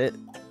fit it,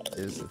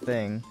 is the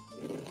thing.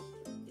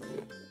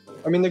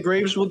 I mean, the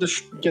graves will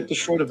get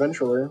destroyed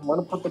eventually. Why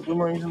not put the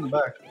bloomerangs in the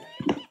back?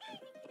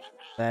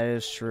 That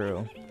is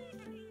true.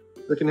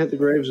 They can hit the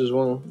graves as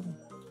well.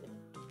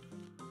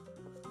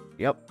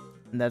 Yep,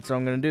 and that's what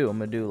I'm gonna do. I'm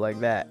gonna do it like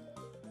that.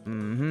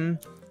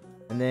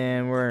 And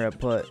then we're gonna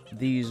put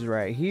these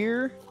right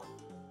here.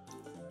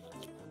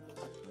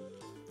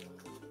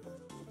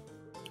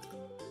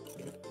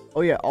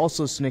 Oh yeah,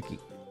 also Snicky.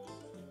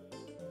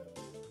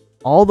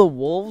 All the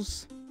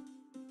wolves,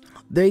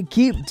 they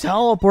keep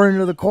teleporting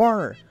to the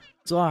corner.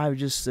 So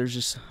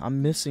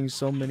I'm missing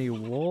so many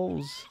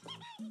wolves.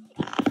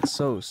 It's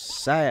so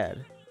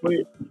sad.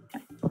 Wait.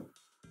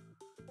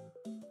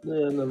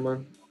 Yeah, never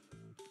mind.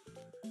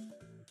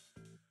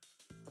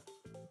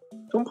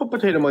 Don't put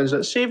potato mines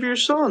there. Save your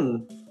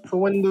son. For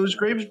when those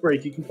graves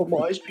break, you can put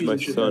more ice peas My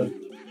and shit son.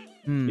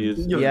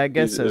 there. Yeah, I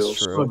guess that's ill.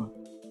 true.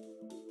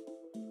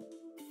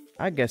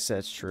 I guess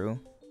that's true.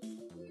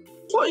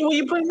 What are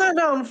you putting that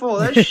down for?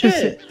 That's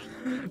shit.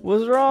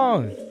 What's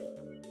wrong?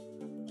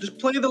 Just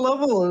play the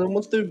level, and then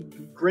once the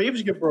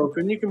graves get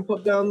broken, you can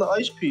put down the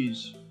ice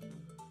peas.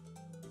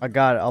 I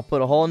got it. I'll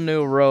put a whole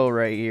new row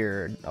right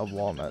here of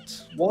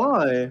walnuts.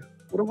 Why?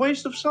 What a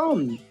waste of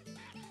sun.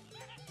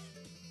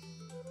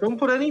 Don't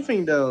put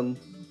anything down.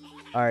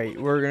 Alright,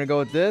 we're gonna go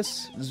with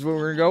this. This is what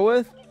we're gonna go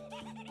with?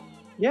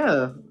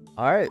 Yeah.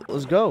 Alright,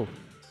 let's go.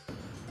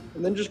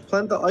 And then just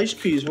plant the ice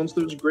peas once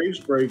those graves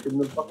break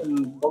and the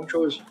fucking wrong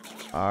choice.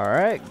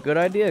 Alright, good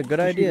idea, good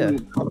idea.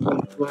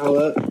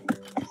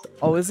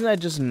 Oh, isn't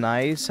that just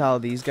nice how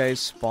these guys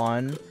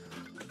spawn?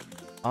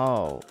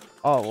 Oh,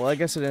 well, I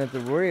guess I didn't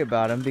have to worry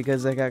about them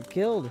because they got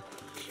killed.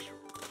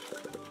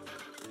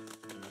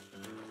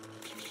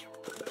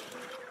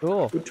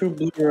 Cool. What 2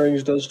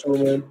 bloomerangs does to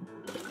a man.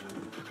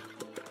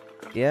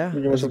 Yeah,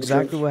 that's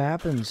exactly what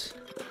happens.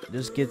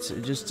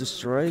 It just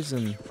destroys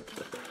them.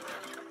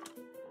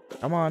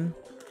 Come on.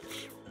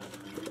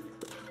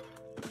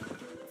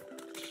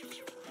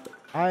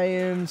 I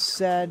am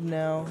sad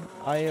now.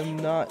 I am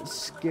not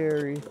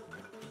scary.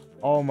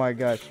 Oh my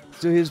god.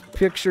 So his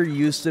picture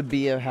used to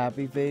be a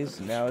happy face.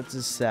 Now it's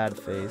a sad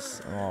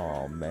face.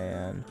 Oh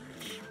man.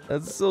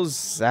 That's so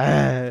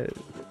sad.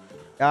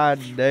 God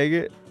dang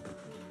it.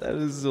 That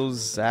is so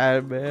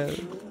sad, man.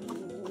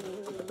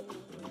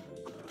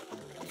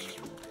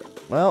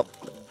 Well,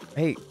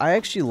 hey, I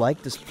actually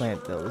like this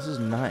plant though. This is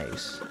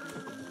nice.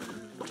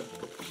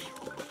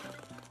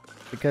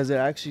 Because it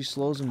actually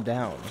slows him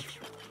down.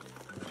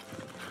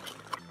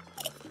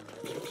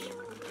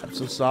 I'm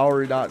so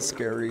sorry, not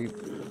scary.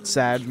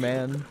 Sad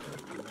man.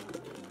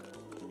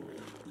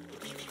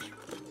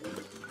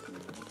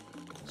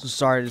 So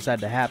sorry this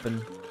had to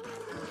happen.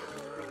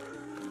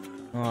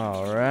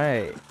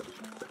 Alright.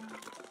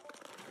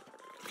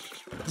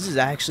 This is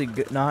actually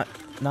good, not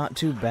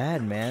too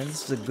bad, man.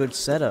 This is a good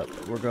setup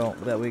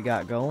that we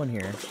got going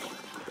here.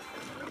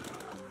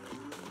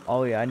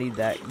 Oh yeah, I need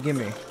that.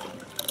 Gimme.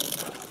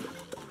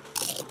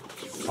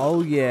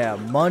 Oh yeah,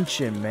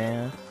 munching,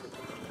 man.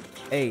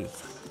 Hey,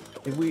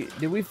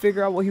 did we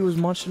figure out what he was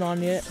munching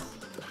on yet?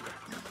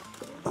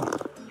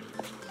 I'm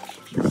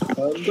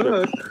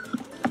back.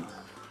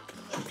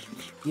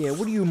 Yeah,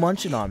 what are you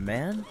munching on,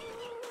 man?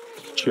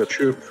 Chip.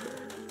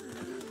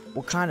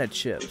 What kind of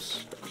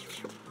chips?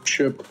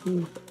 Chip.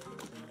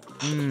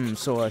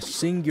 So a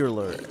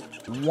singular,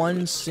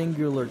 one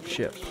singular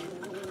chip.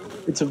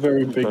 It's a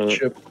very big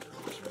chip.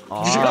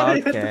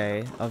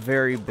 Okay, a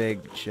very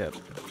big chip.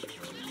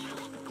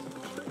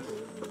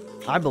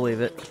 I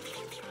believe it.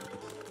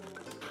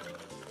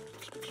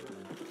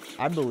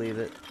 I believe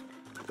it.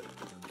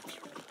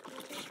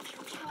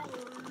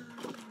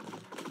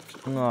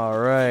 All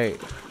right.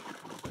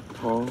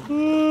 Oh.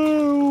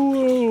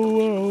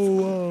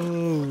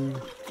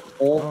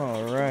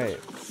 All right.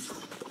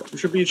 There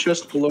should be a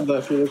chest below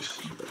that, Felix.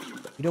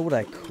 You know what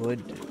I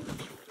could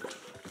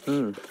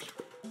do?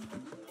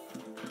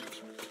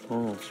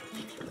 Oh.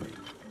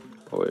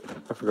 Oh wait,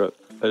 I forgot.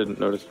 I didn't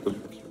notice the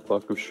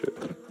block of shit.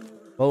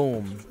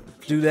 Boom.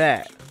 Do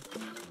that.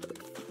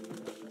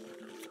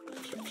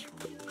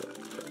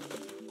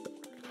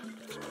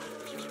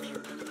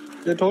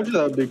 Yeah, I told you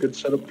that would be a good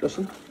setup,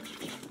 Justin.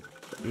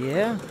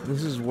 Yeah,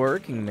 this is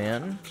working,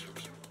 man.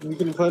 You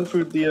can plant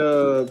food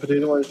the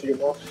potato lines to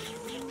get off.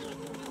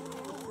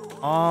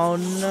 Oh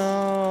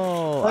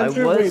no!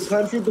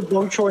 Plant food the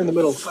bong choy in the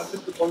middle. Plant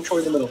food the bong choy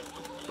in the middle.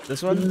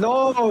 This one?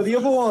 No, the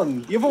other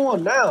one. The other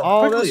one now.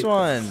 Oh, quickly. this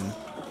one.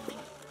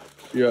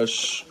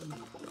 Yes.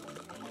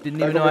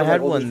 Didn't even know I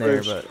had one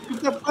there, but You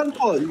got a plant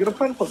pot. You got a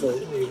plant pot there.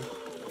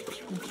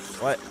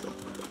 what?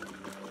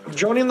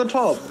 Johnny in the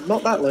top,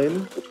 not that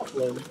lane. The top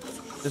lane.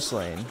 This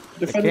lane. I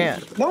Defend.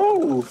 can't.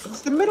 No,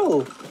 it's the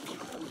middle.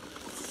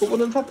 Put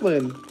one in the top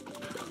lane.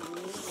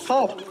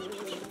 Top.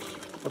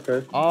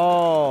 Okay.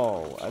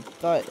 Oh, I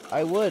thought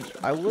I would.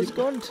 I was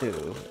going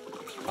to.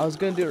 I was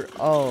gonna do.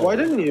 Oh. Why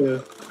didn't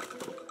you?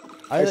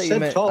 I thought you said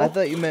meant. top. I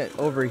thought you meant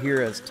over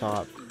here as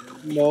top.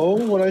 No,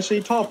 when I say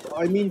top,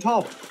 I mean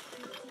top.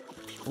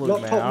 Look,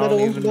 Not man, top I don't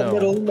middle, even not know.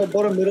 middle, not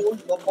bottom middle,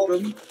 not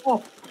bottom,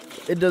 top.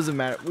 It doesn't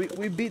matter.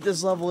 We beat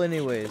this level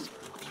anyways.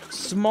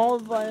 Small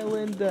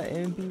violin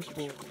and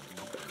people.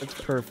 That's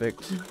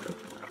perfect.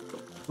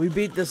 We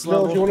beat this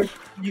level. No, if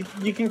you want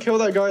to, you can kill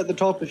that guy at the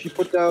top if you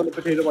put down the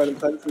potato mine and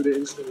plant food it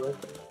instantly.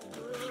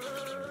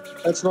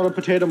 That's not a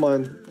potato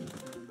mine.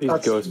 These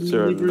That's ghosts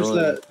are Libre's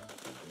annoying. that.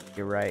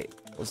 You're right.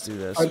 Let's do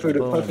this. Plant food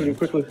Boom. it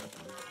quickly.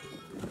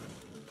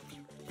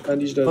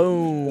 And he's dead.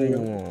 There you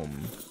go. Boom.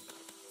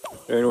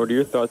 Aaron, what are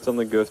your thoughts on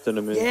the ghost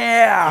enemies?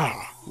 Yeah.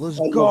 Let's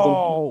I love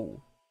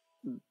go.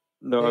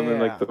 No, I mean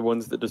like Yeah. the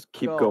ones that just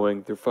keep Go.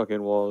 going through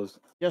fucking walls.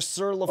 Yes,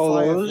 sir, Oh,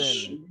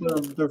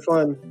 Leviathan. they're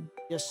fine.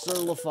 Yes, sir,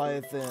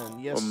 Leviathan.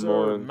 Yes, I'm sir,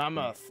 annoying.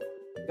 Mammoth.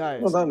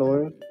 Guys, Not that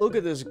annoying. look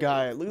at this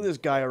guy. Look at this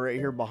guy right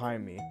here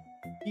behind me.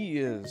 He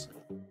is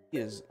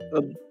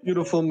A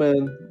beautiful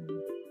man.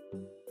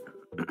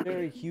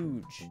 very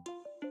huge.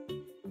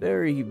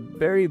 Very,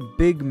 very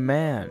big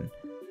man.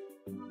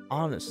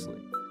 Honestly.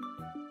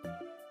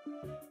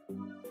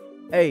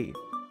 Hey,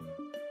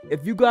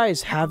 if you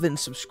guys haven't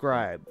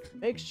subscribed,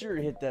 make sure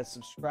to hit that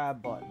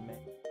subscribe button, man.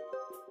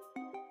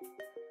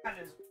 I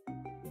just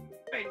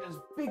made this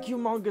big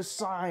humongous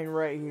sign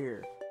right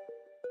here.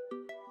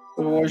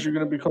 Otherwise, you're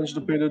gonna be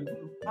constipated.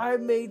 I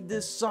made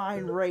this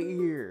sign right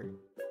here.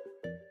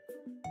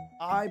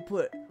 I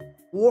put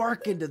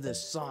work into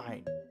this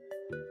sign.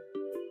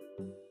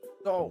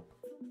 So,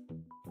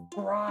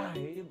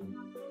 subscribe.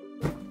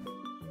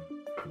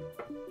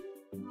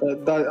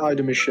 That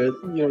item is shit.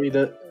 You don't need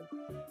it.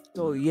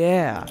 So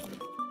yeah.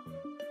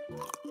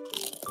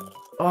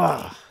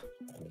 Ugh.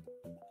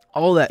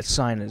 All that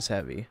sign is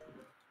heavy.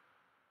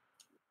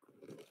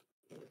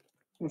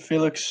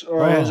 Felix,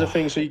 alright, here's the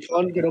thing. So you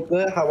can't get up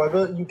there.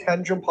 However, you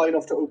can jump high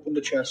enough to open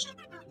the chest.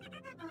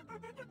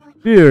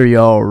 Fear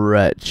your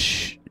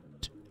wretch.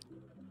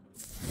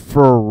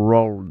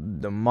 Furrow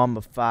the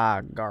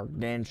mummified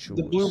gargantuous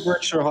The blue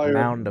bricks are higher.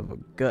 mound of a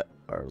gut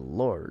our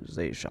lords,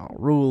 they shall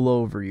rule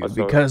over you, That's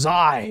not because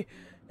I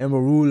am a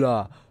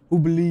ruler who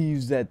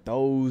believes that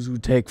those who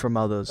take from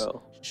others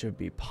Oh. should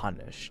be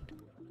punished.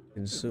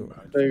 Consumed.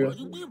 There you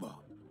go.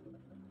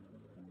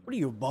 What are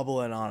you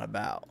bubbling on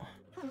about?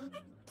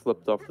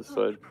 Flipped off the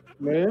side.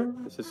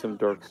 Man, This is some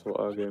Dark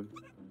Soul game.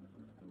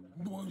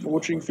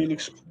 watching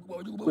Felix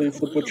play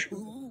Flip Witch.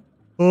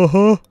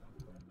 Uh-huh.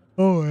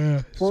 Oh,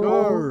 yeah.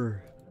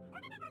 Sir.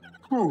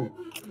 Ooh,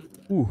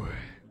 Ooh.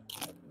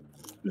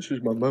 this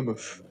is my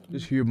mammoth.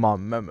 Just hear my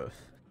mammoth.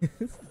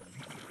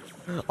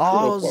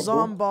 Oh,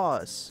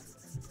 Zomboss.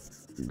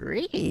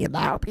 Breathe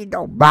out,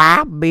 people.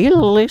 Be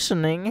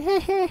listening.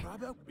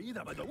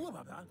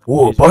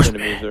 Whoa, These bust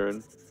enemies are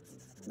in.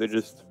 They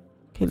just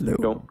Hello.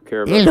 Don't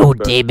care about Hello,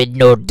 that. David.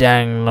 No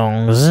dang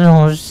longs.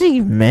 No,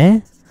 see,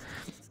 man.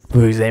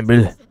 For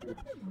example.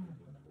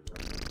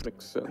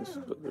 Makes sense,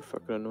 but they're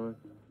fucking annoying.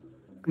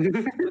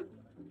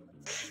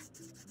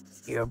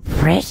 Your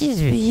precious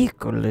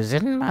vehicle is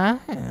in my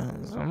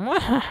hands.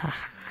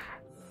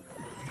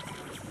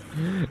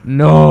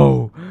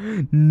 No.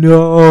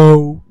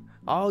 No.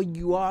 Oh,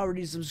 you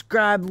already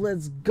subscribed.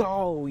 Let's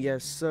go.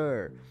 Yes,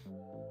 sir.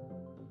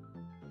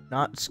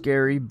 Not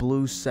scary.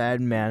 Blue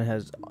sad man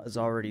has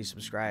already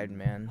subscribed,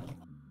 man.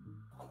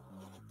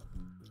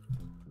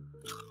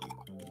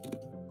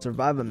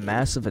 Survive a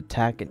massive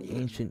attack in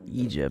ancient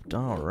Egypt.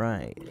 All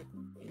right.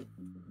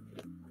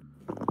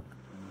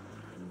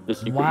 The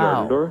secret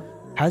garden door?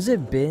 Has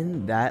it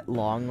been that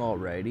long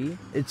already?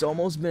 It's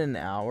almost been an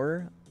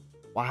hour.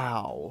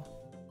 Wow.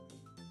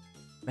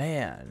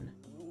 Man.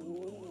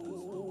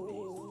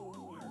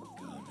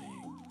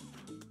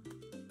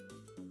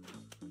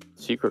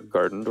 Secret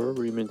garden door? What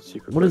do you mean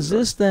secret What garden is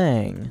this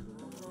thing?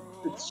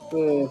 It's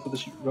for the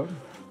secret garden.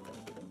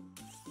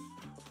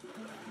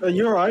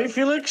 You alright,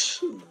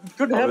 Felix?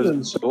 Good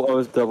heavens. I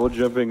was double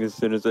jumping as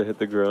soon as I hit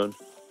the ground.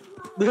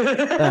 The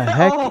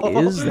heck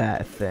is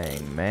that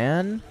thing,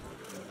 man?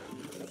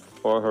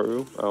 Oh,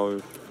 Haru?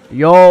 Oh,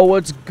 Yo,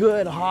 what's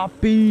good,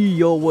 Hoppy?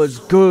 Yo, what's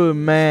good,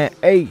 man?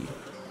 Hey,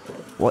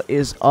 what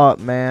is up,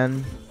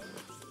 man?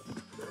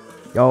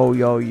 Yo,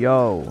 yo,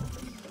 yo.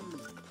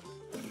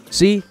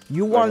 See,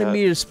 you wanted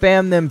me to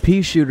spam them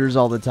pea shooters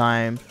all the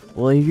time.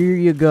 Well, here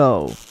you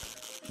go.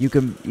 You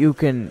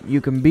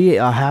can be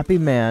a happy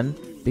man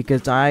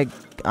because I'm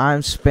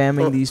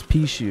spamming these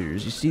pea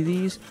shooters. You see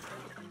these?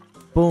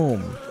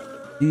 Boom.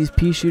 These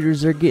pea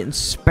shooters are getting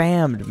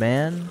spammed,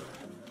 man.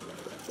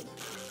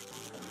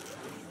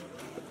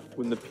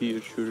 when the pea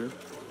is shooter.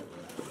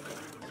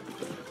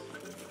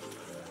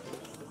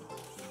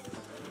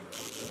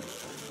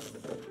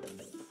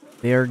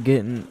 They are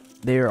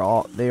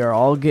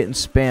all getting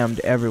spammed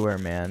everywhere,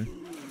 man.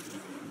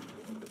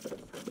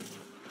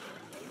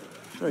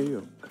 How are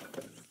you?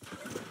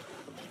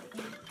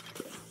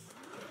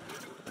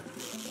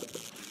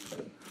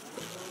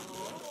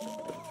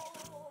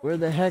 Where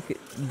the heck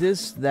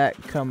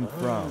that come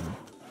from?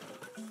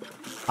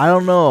 I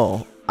don't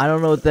know. I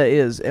don't know what that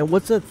is. And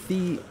what's a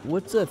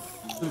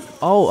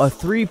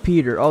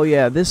three-peater. Oh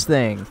yeah, this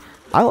thing.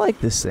 I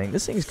like this thing.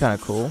 This thing's kind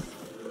of cool.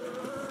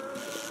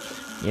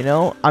 You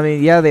know, I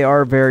mean, yeah, they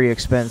are very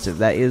expensive.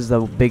 That is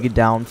the big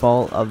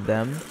downfall of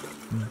them.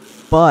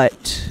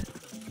 But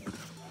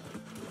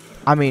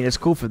I mean, it's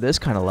cool for this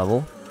kind of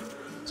level.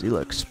 See,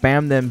 look,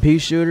 spam them pea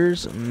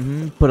shooters.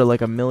 Put it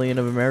like 1 million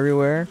of them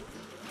everywhere.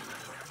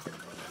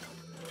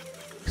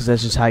 Because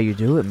that's just how you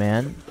do it,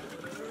 man.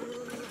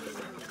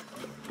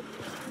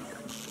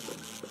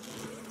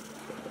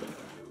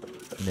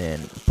 And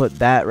then put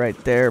that right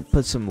there.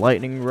 Put some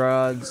lightning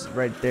rods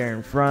right there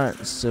in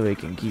front so we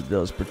can keep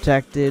those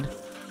protected.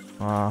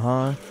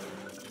 And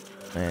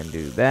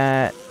do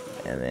that.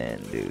 And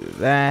then do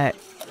that.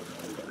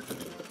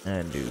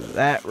 And do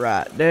that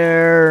right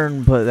there.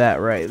 And put that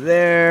right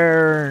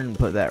there. And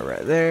put that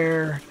right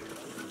there.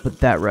 Put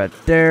that right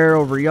there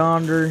over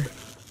yonder.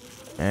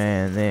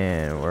 And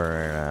then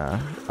we're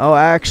oh,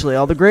 actually,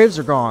 all the graves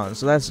are gone,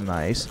 so that's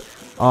nice.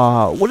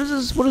 What is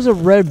this? What is a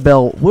red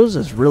belt? What does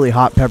this really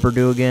hot pepper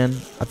do again?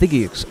 I think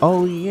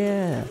oh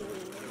yeah,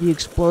 he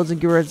explodes and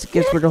gets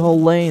rid of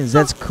whole lanes.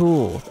 That's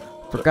cool.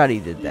 Forgot he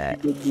did that.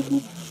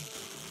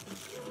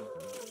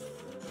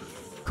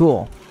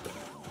 Cool.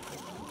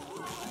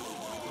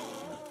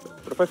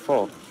 What if I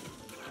fall?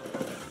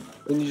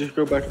 Then you just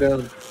go back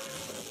down.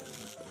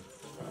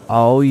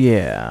 Oh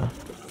yeah.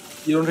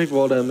 You don't take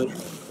fall damage.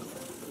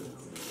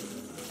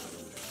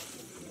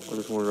 I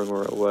was just wondering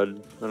where it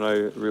led, and I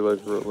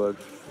realized where it led.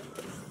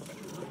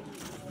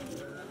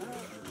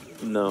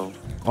 No.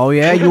 Oh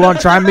yeah, you want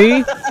to try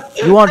me?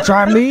 You want to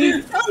try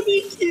me? How do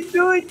you keep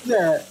doing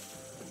that?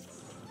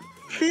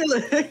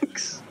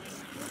 Felix!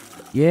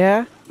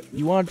 Yeah?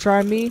 You want to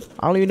try me?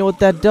 I don't even know what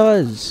that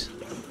does.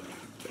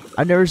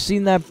 I've never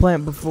seen that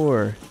plant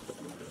before.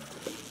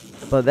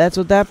 But that's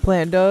what that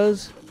plant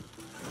does?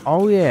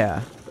 Oh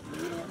yeah.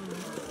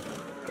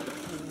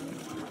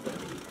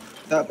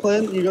 That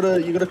plant, you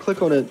gotta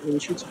click on it and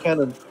it shoots a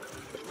cannon.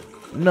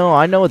 No,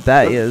 I know what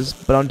that is,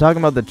 but I'm talking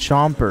about the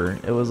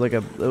chomper. It was like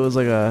a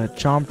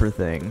chomper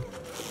thing.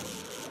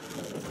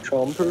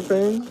 Chomper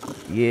thing?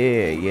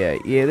 Yeah,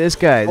 this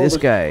guy.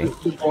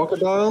 The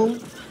crocodile?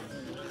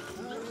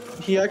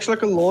 He acts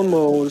like a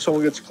lawnmower when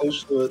someone gets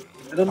close to it.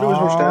 It doesn't do as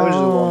much damage as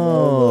a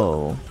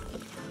lawnmower,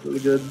 but really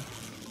good.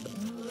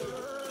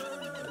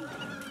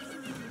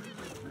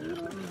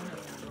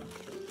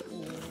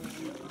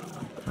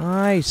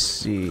 I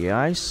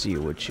see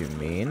what you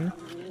mean.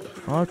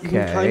 Okay. You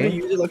can kind of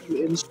use it like an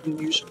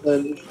instant use,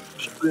 and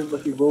if you put in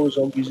like a row of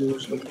zombies, and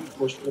it's like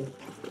most of them.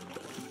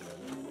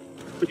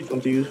 Pretty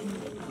fun to use.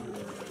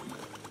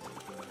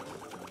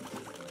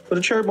 Put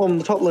a cherry bomb on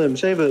the top limb,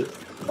 save it.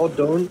 Oh,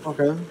 don't?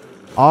 Okay.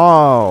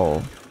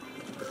 Oh.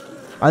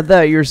 I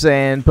thought you were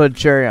saying put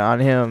cherry on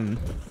him.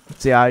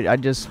 See, I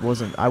just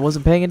wasn't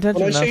paying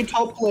attention When I enough. say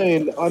top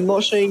lane, I'm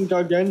not saying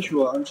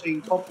Gargantua, I'm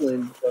saying top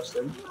lane,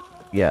 Justin.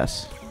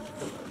 Yes.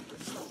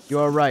 You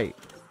are right.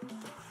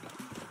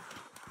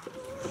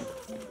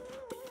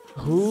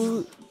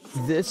 Who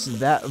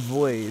that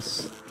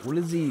voice? What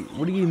is he?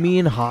 What do you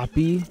mean,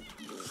 Hoppy?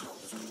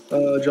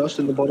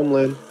 Justin, the bottom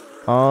lane.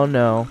 Oh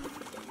no.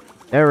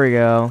 There we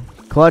go.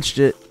 Clutched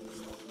it.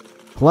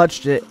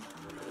 Clutched it.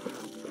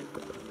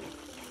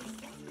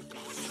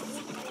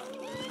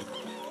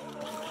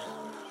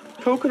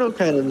 Coconut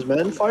cannons,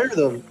 man, fire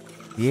them.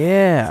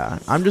 Yeah,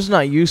 I'm just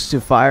not used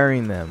to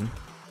firing them.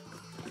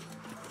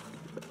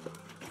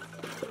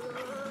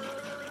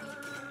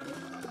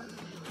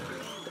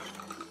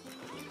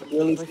 I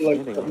really feel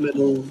like the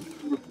middle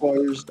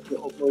requires the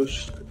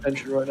utmost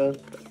attention right now.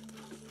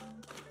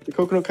 The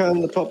coconut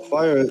cannon, the top,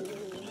 fire it.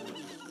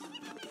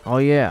 Oh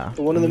yeah.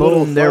 The one in the Boom,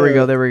 middle, there we fire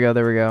go, it. there we go,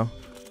 there we go.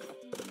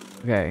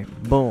 Okay,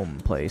 boom.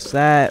 Place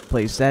that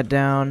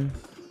down.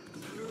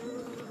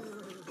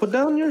 Put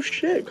down your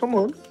shit, come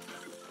on.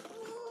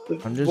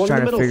 The I'm just one in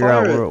trying the to middle, figure fire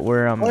out it.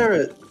 where I'm. Fire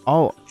it.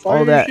 Oh, Fire oh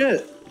your that.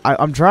 shit.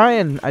 I'm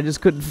trying. I just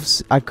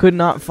couldn't. I could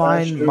not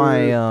find Faster.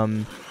 my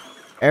You're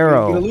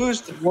arrow. gonna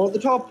lose. One at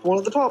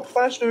the top,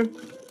 faster.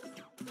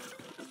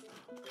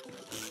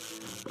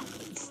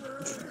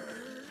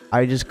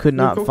 I just could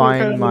Your not coconut find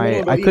cannon in the my.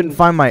 middle got I couldn't eaten.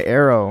 find my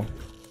arrow.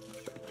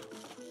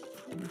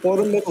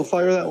 Bottom middle,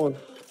 fire that one.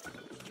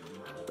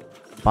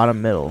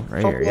 Bottom middle,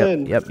 right Top here.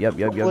 lane. Yep. Top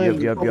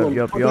lane, Yep. put down the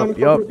Yup. coconut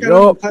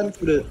cannon and plant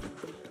food it.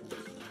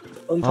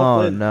 On top Oh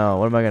lane. no!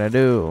 What am I gonna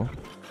do?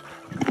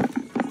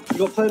 You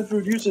got plant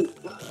food, use it.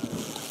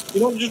 You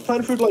don't just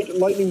plant food like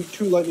lightning,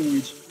 2 lightning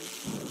reeds.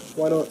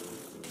 Why not?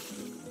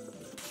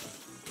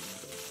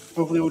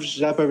 Hopefully we'll just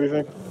zap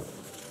everything.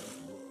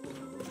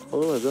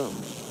 Where will I go?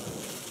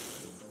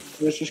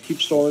 Let's just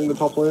keep stalling the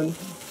top lane.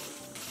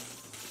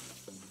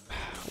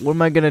 What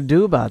am I gonna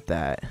do about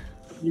that?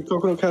 You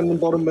coconut cannon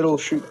bottom middle,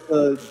 shoot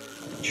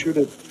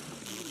it.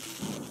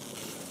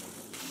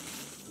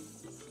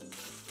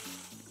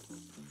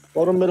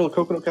 Bottom middle,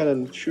 coconut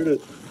cannon, shoot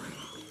it.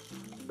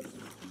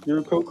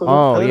 Your coconut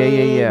Oh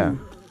cannon. yeah.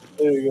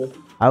 There you go.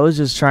 I was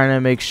just trying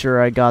to make sure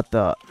I got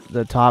the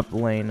top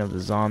lane of the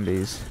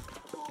zombies.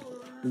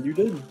 You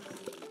did.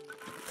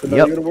 But now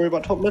Yep. you gotta worry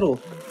about top middle.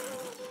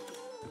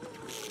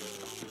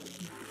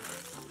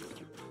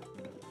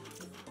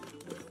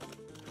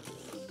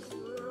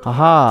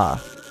 Haha.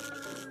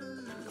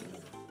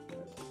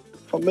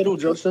 Top middle,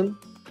 Justin.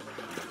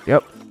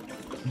 Yep.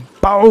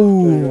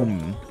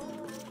 Boom.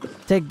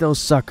 Take those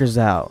suckers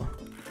out.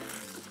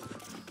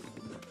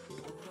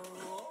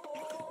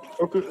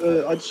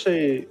 Okay, I'd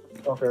say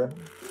okay.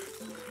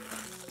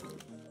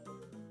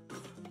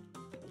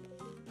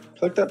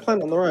 Click that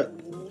plant on the right.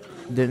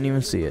 Didn't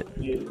even see it.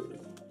 Yeah.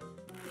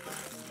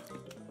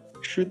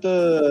 Shoot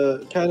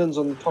the cannons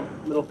on the top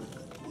middle.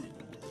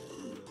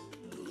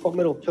 Top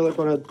middle, kill that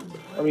head.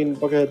 I mean,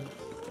 buckhead.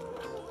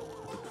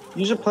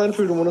 Use a plant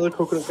food on one of the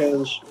coconut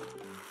cannons.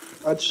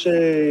 I'd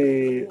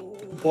say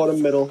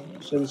bottom middle,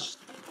 since,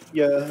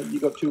 yeah, you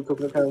got 2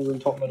 coconut cannons in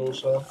top middle,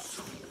 so.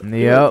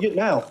 Yep. Do it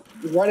now.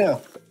 Right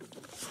now.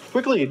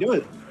 Quickly, do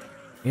it.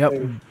 Yep.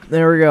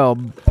 There we go.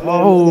 And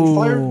then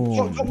fire,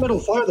 Oh. top middle,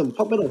 fire them.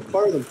 Top middle,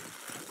 fire them.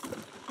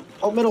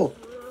 Top middle.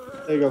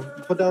 There you go.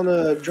 Put down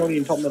the Joni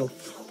in top middle.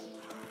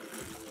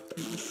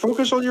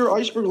 Focus on your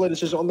iceberg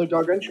lettuces on the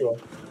Gargantua.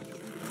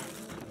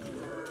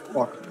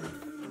 Fuck.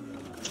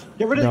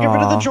 Get rid of the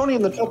Joni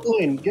in the top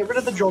lane. Get rid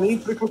of the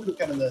Joni. Put a coconut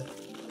cannon there.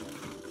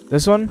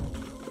 This one?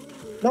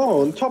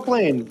 No, in top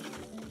lane.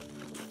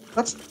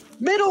 That's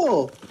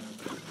middle.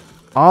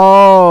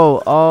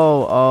 Oh.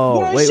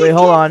 When I Wait, say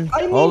hold top, on.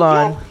 I mean Hold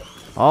on. top.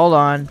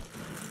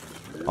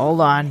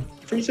 Hold on.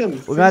 Freeze him.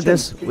 We got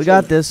this. We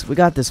got this. We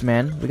got this,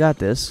 man. We got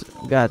this.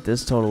 We got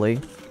this, totally.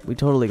 We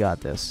totally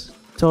got this.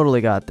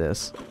 Totally got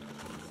this.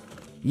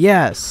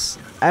 Yes.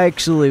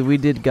 Actually, we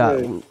did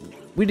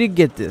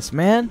get this,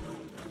 man.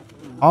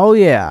 Oh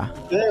yeah.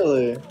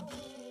 Barely.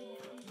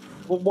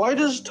 Well, why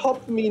does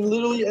top mean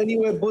literally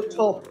anywhere but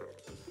top?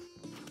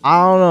 I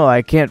don't know.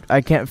 I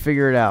can't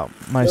figure it out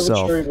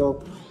myself. There we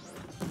go.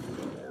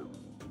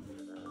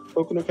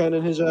 Coconut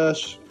cannon his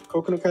ass.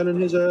 Coconut cannon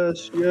his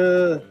ass.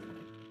 Yeah.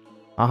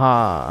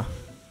 Aha.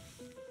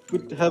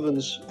 Good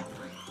heavens.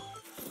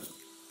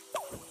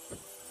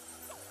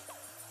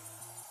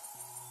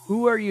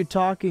 Who are you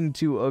talking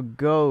to? A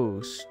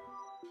ghost?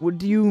 What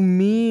do you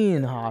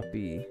mean,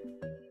 Hoppy?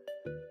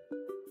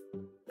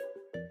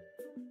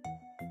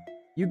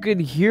 You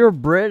could hear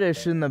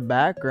British in the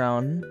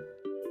background.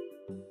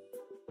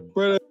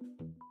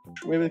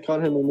 Maybe they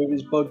can't hear me. Maybe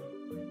it's bugged.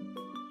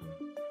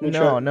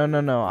 No.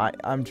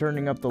 I'm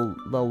turning up the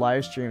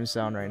live stream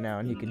sound right now,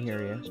 and he can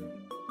hear you.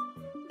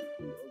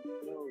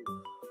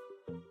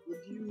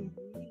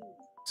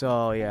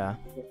 So yeah.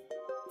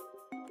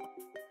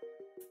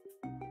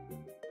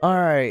 All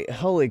right.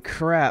 Holy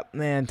crap,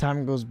 man!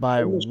 Time goes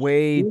by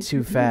way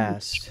too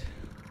fast.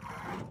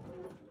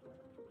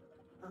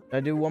 Did I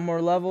do one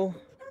more level?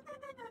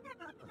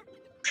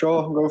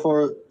 Sure, go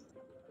for it.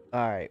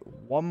 All right,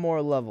 one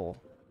more level.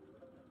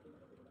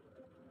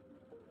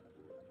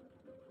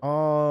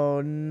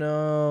 Oh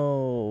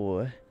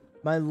no.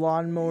 My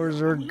lawnmowers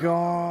are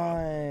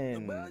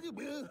gone.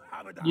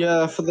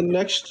 Yeah, for the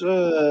next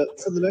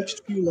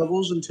few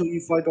levels until you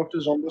fight Dr.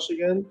 Zombus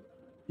again,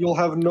 you'll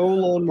have no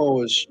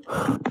lawnmowers. These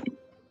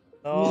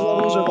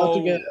levels are about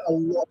to get a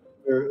lot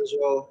better as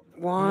well.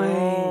 Why?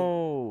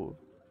 No.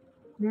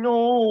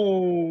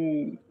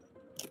 No.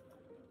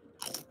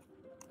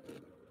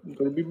 You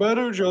gotta be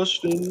better,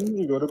 Justin.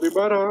 You gotta be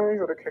better. You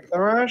gotta kick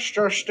their ass,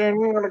 Justin.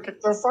 You gotta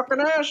kick their fucking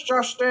ass,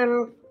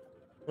 Justin.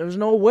 There's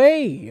no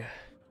way.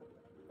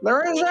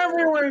 There is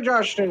every way,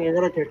 Justin. You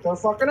gotta kick their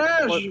fucking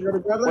ass. What- You gotta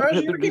grab what their ass.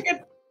 can't You gotta there kick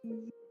it.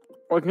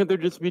 Why can't there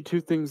just be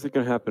two things that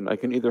can happen? I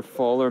can either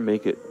fall or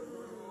make it.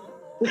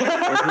 You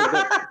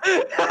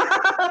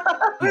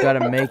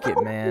gotta make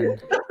it, man.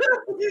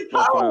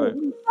 How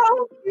do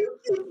you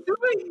keep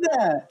doing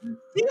that,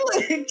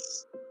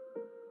 Felix?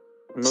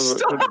 I'm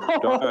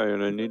about to die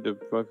and I need to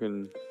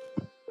fucking...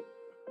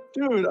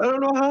 Dude, I don't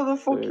know how the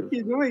fuck you Save.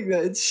 keep doing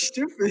that. It's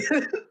stupid.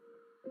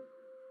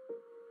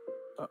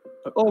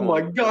 Oh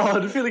my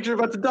god, Felix, you're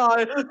about to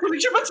die.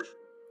 Felix, you're about to...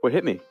 What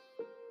hit me?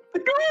 The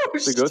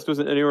ghost! The ghost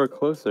wasn't anywhere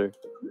closer.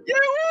 Yeah,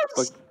 it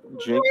was! Like,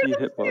 janky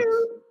hitbox.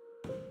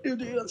 Dude,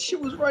 that shit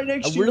was right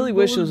next I to you. really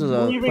wish this was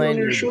a breathing plan on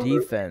your shoulder.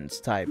 defense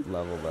type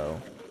level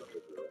though.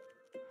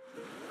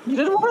 You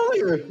did it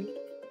earlier.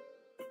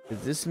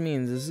 Cause this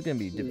means this is gonna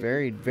be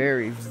very,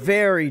 very,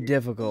 very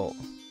difficult.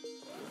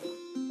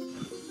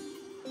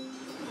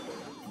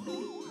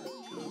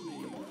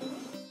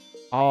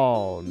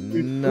 Oh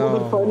Dude, no.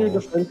 the plan your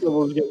defense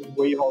level is getting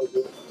way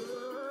harder.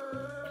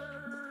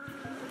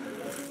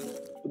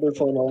 But they're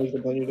fine, always the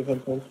plan your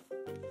defense level.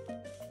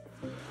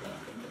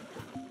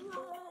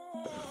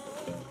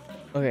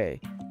 Okay,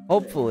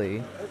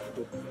 hopefully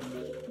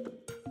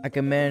I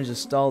can manage to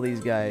stall these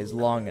guys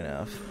long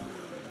enough.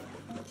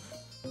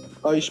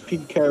 Ice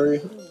Peak carry.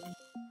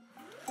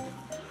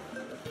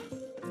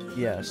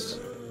 Yes.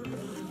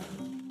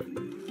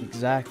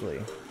 Exactly.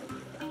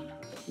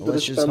 You gotta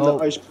Let's just spam the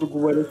hope. iceberg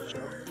wedge.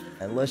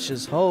 And let's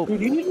just hope.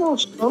 Dude, you need more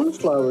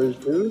sunflowers,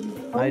 dude.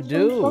 I Find some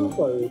do.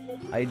 sunflowers.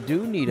 I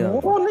do need them.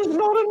 One is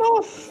not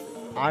enough.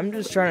 I'm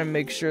just trying to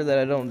make sure that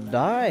I don't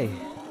die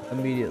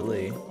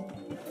immediately.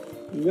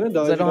 You're gonna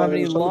die. Because I if don't you have die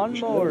any in the sun.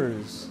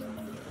 lawnmowers.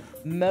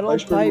 Metal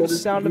Iceberg pipe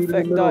lettuce sound is in the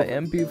effect middle. dot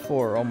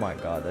MP4. Oh my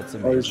god, that's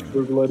amazing.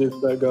 Iceberg lettuce,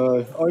 that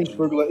guy.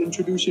 Iceberg lettuce.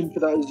 Introduce him to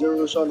that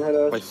zero sun head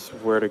I ass.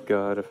 swear to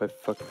God, if I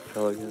fucking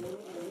fell again.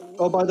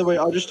 Oh, by the way,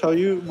 I'll just tell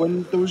you,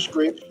 when those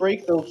grapes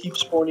break, they'll keep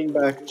spawning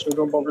back, so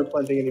don't bother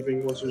planting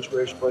anything once those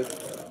grapes break.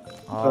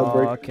 Oh,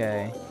 break.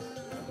 okay.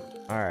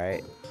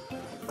 Alright.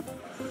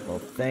 Well,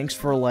 thanks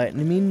for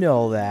letting me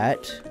know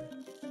that.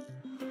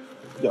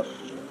 Yeah.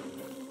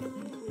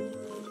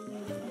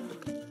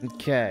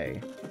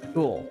 Okay.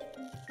 Cool.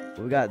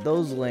 We got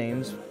those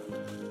lanes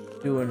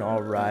doing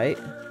alright.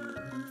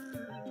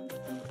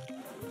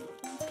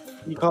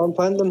 You can't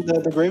plant them,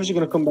 the graves are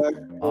gonna come back.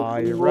 Oh,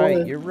 you're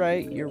right, you're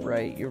right, you're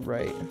right, you're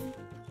right.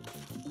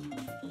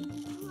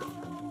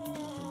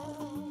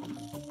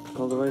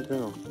 All the way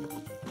down.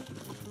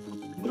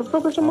 You gotta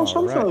focus on more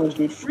All right. sunflowers,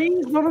 dude. 3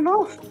 is not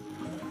enough.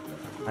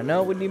 I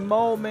know, we need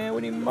more, man,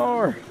 we need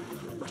more.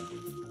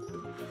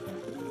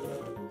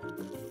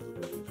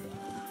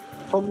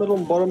 Top middle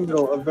and bottom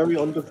middle are very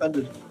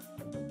undefended.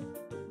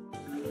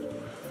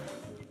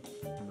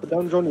 Put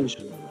down Johnny's.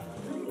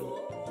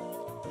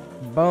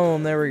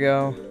 Boom, there we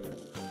go.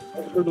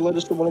 Iceberg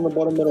lettuce, the one on the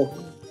bottom middle.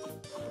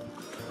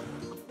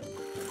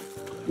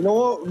 You know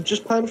what?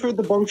 Just plant for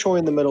the bunk choy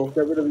in the middle.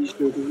 Get rid of these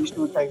two, because these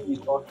two are tank these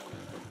blocks.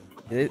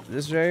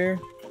 This right here?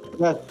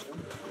 Yes.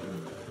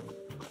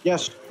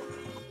 Yes.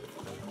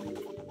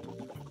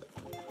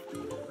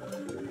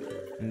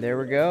 And there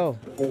we go.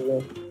 There we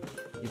go.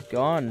 He's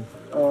gone.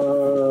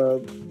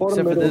 Bottom Except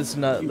for middle. this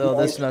nut, you though.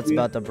 can This ice nut's cream.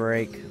 about to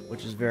break,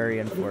 which is very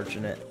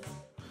unfortunate.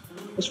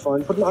 It's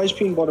fine. Put an ice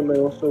cream bottom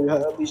middle, so you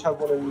at least have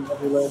one in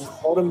every lane.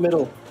 Bottom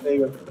middle. There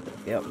you go.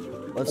 Yep.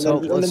 Let's and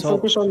hope. then, Let's hope.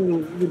 focus on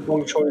your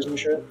bunk choice and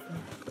shit.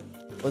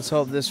 Let's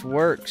hope this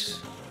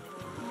works.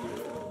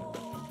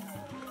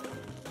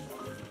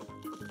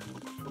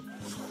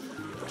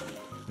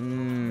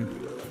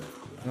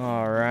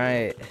 All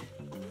right.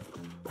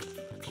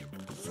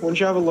 Once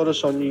you have a lot of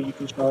sun, you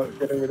can start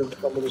getting rid of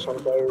some of the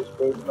sunflowers,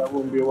 but that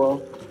won't be a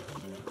while.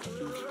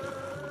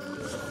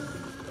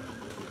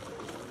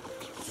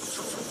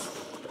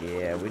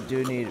 Yeah, we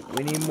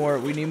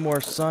need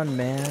more sun,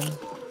 man.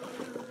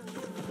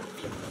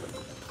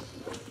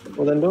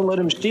 Well, then don't let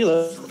him steal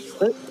it.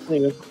 There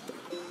you go.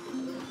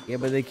 Yeah,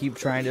 but they keep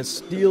trying to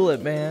steal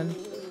it, man.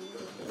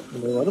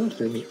 Don't let him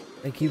steal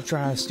it. They keep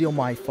trying to steal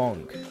my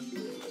funk.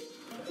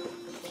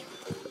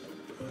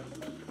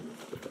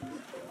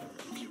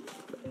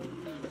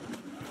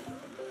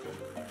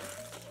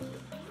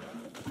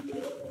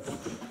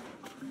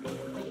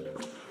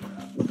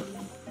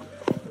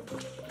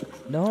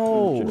 I'm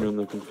No.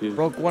 genuinely confused.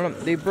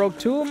 They broke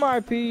 2 of my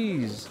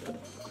peas.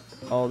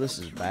 Oh, this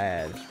is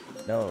bad.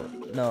 No.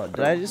 Did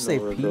I just say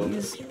No, we're done.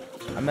 peas?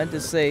 I meant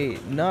to say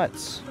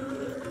nuts.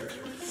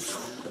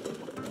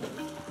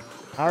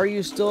 How are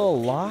you still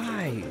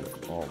alive?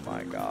 Oh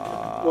my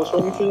god. What's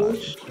wrong,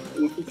 Felix?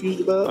 Are you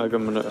confused about? Like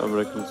I'm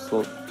gonna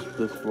consult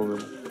this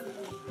woman.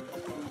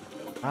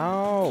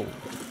 Ow.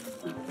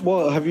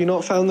 What? Have you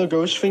not found the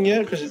ghost thing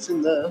yet? Because it's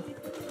in there.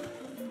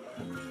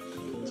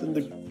 It's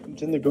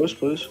in the ghost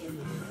place. Is it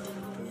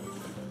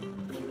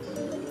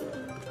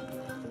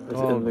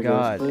Oh in the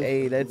god. ghost place?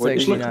 Hey, that's What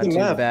is actually it? not Look at too the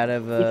map. bad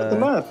of Look at the a.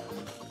 map.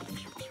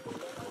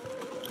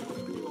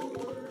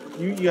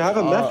 You have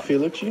a map,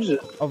 Felix. Use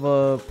it. Of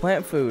a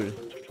plant food.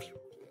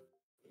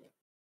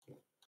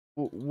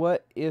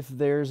 What if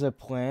there's a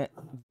plant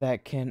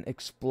that can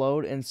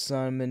explode and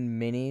summon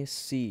mini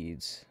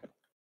seeds?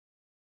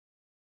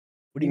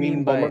 What do You you mean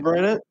mean by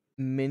pomegranate?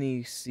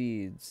 mini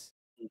seeds?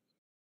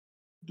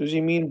 Does he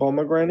mean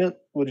pomegranate,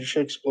 which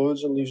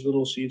explodes and leaves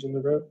little seeds in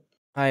the ground?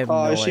 I have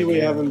I no see where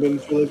you idea. haven't been,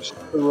 Felix.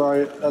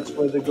 Right, that's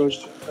where the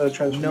ghost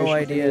transformation No thing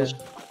idea. is.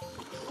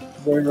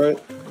 Very right.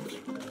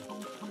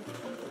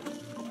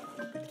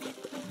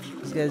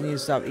 These guys need to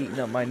stop eating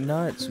up my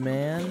nuts,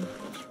 man.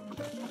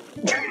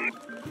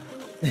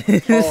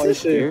 Oh, I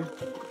see. Here?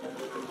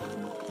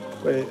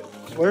 Wait,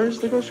 where is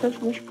the ghost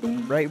transformation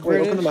thing? Right, Wait,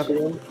 open the map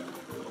British? again.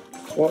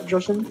 What,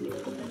 Justin?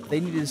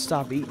 They need to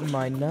stop eating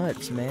my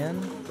nuts, man.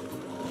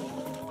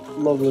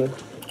 Lovely.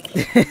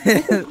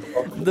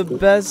 The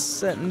best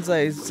sentence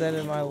I said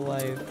in my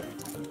life.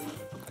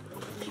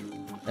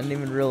 I didn't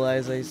even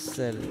realize I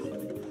said it.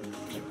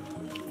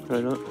 Can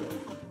I not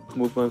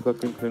move my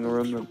fucking thing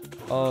around them?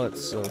 Oh,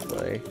 it's so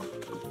funny.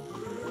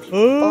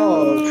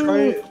 Oh,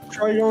 try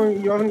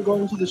going. You haven't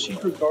gone to the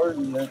secret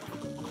garden yet.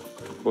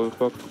 What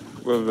the fuck?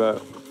 Where's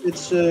that?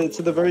 It's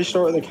at the very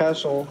start of the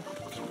castle.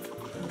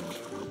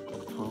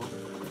 Oh.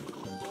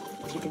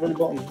 It's at the very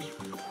bottom.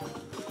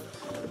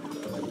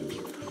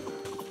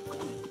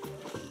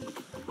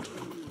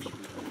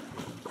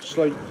 Just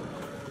like,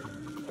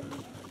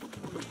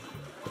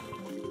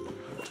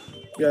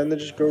 yeah, and then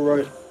just go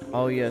right.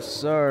 Oh, yes,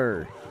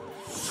 sir.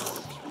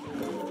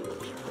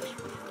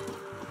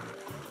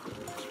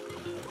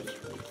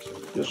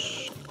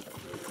 Just,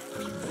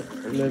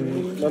 and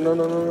then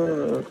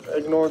no.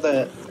 Ignore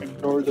that.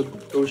 Ignore the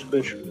ghost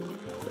bitch.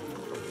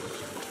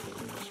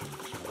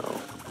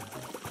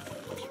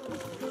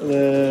 And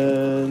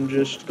then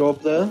just go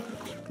up there.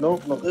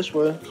 Nope, not this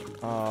way.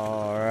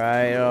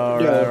 Alright.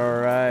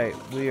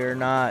 We are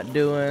not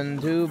doing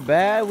too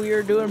bad. We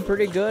are doing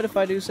pretty good, if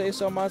I do say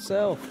so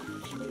myself.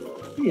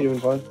 You're doing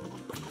fine.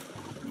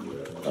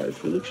 Alright,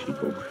 Felix, you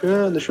go up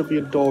here, and there should be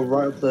a door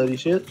right up there. Do you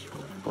see it?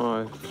 Oh,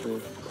 I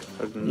see.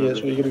 I didn't Yeah,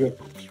 that's where you gotta go.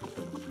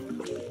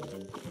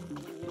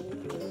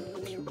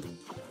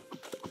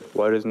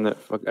 Why doesn't that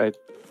fuck?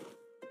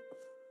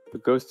 The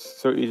ghosts are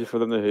so easy for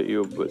them to hit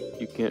you, but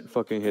you can't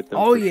fucking hit them.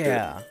 Oh, for shit.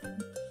 yeah.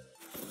 And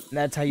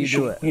that's how you do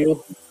should it. heal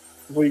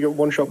before you get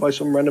one shot by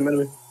some random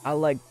enemy. I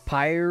like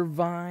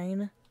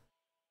Pyrevine.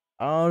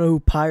 I don't know who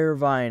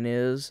Pyrevine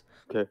is.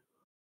 Okay.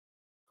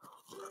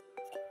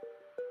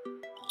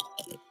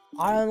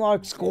 I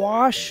unlock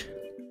Squash.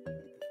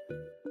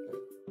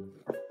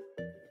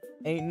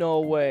 Ain't no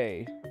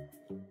way.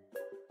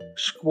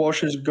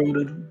 Squash is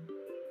goated.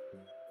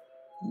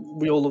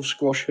 We all love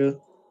squash here.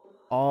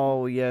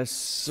 Oh, yes,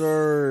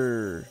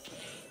 sir.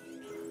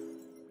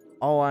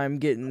 Oh, I'm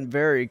getting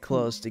very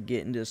close to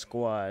getting to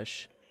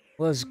Squash.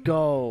 Let's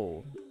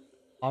go.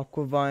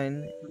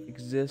 Aquavine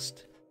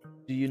exists.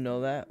 Do you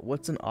know that?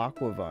 What's an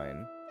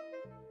Aquavine?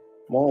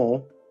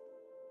 Wow.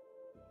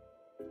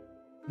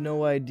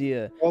 No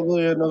idea.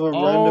 Probably another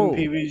random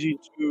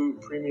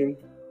PVZ2 premium.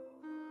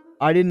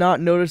 I did not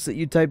notice that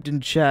you typed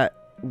in chat,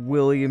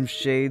 William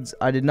Shades.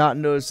 I did not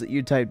notice that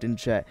you typed in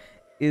chat.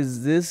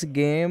 Is this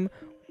game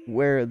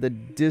where the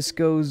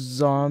disco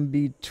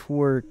zombie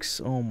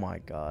twerks? Oh my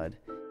god.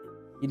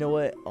 You know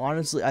what?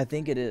 Honestly, I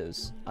think it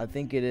is. I'm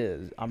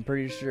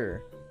pretty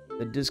sure.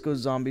 The disco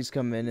zombies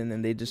come in and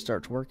then they just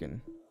start twerking.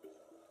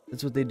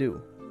 That's what they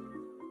do.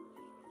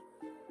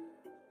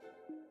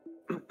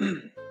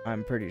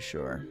 I'm pretty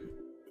sure.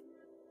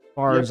 As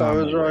far Yes, as I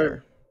I'm was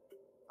aware.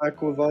 right.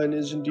 Aquavine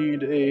is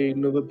indeed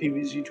another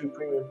PVZ2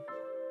 premium.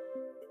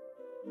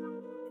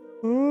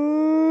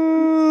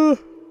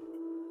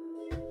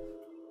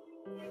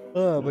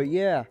 But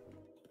yeah,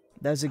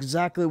 that's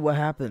exactly what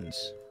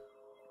happens.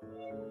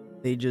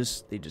 They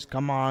just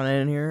come on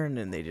in here and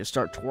then they just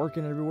start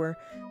twerking everywhere.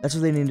 That's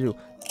what they need to do.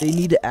 They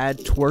need to add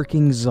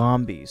twerking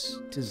zombies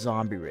to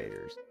zombie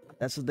raiders.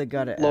 That's what they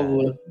gotta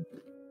Lovely. add.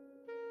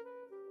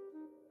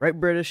 Right,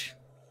 British?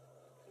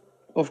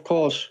 Of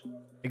course.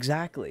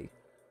 Exactly.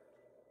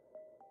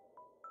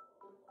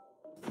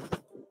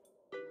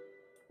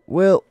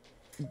 Well,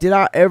 did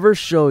I ever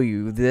show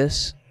you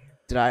this?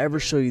 Did I ever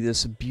show you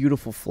this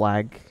beautiful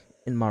flag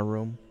in my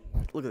room?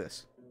 Look at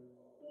this.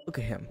 Look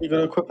at him. You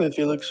gotta equip it,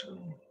 Felix.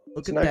 Look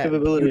It's at an that active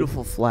ability.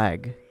 beautiful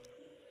flag.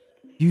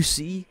 You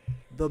see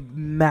the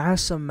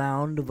mass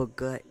amount of a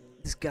gut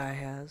this guy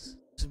has?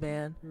 This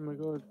man Oh my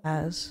god.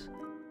 has?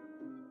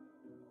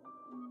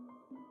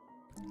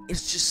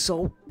 It's just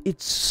so,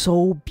 it's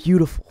so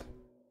beautiful.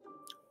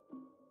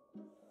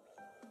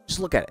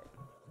 Just look at it.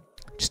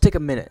 Just take a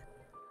minute.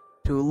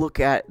 to look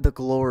at the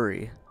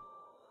glory.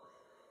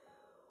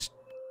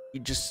 You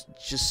just,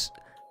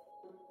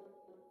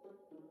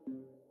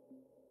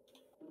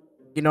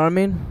 you know what I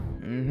mean?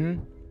 Mm-hmm.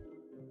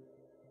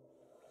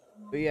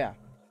 But yeah.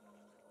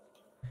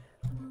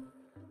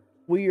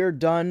 We are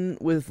done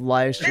with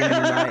live stream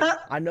tonight.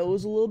 I know it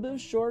was a little bit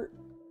short.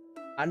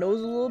 I know it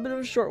was a little bit of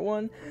a short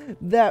one.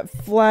 That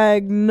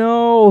flag,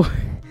 no.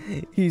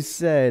 He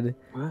said.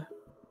 What?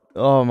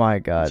 Oh my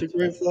god. It's a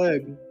great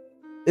flag.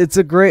 It's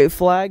a great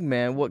flag,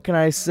 man. What can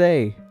I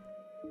say?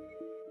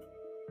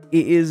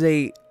 It is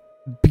a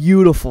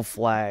beautiful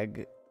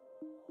flag.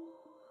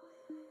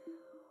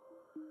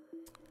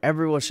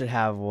 Everyone should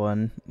have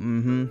one.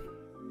 Mm-hmm.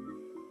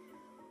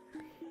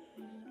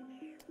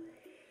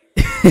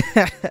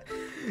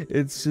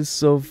 It's just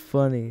so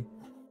funny.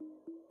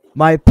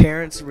 My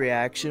parents'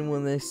 reaction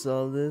when they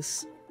saw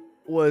this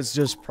was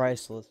just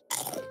priceless.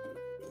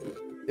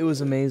 It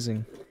was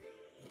amazing.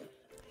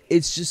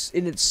 It's just,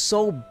 and it's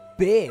so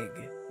big.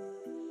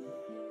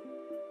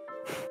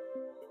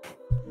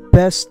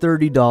 Best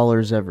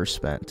 $30 ever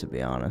spent, to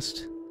be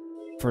honest.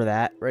 For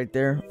that right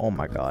there, oh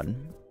my god.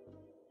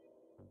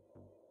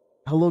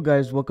 Hello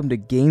guys, welcome to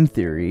Game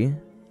Theory.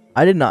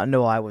 I did not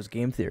know I was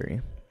Game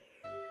Theory.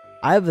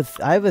 I have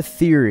a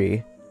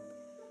theory.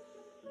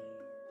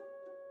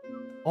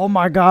 Oh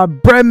my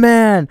god,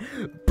 Breadman!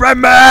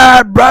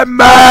 Breadman!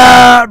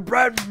 Breadman!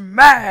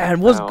 Breadman!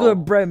 What's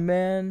good,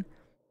 Breadman?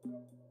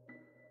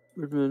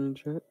 Breadman in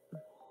chat.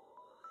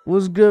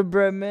 What's good,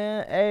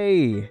 Breadman?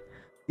 Hey!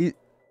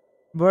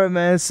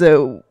 Breadman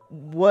said,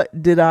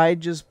 what did I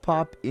just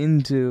pop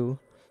into?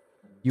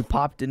 You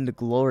popped into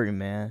glory,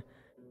 man.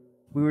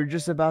 We were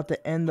just about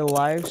to end the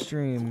live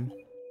stream.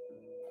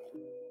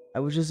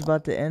 I was just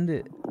about to end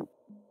it.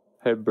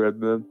 Hey,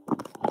 Breadman.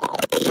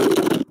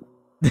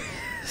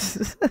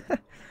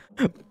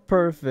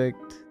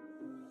 Perfect.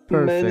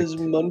 Man is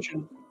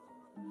munching.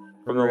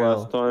 From the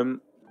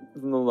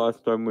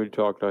last time we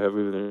talked, I have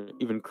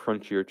even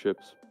crunchier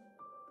chips.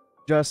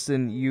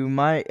 Justin, you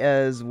might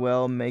as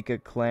well make a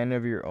clan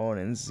of your own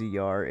in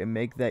ZR and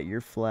make that your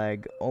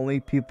flag. Only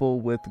people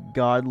with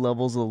god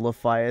levels of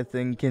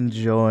Leviathan can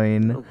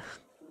join.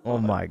 Oh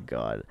my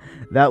god.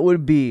 That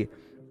would be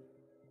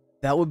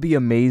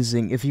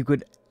amazing if you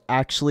could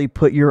actually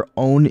put your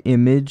own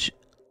image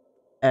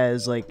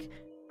as like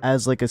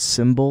a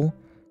symbol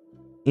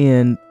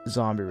in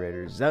Zombie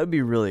Raiders. That would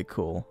be really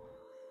cool.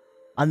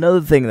 Another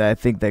thing that I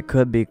think that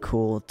could be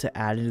cool to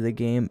add into the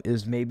game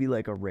is maybe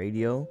like a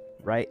radio,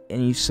 right?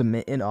 And you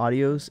submit in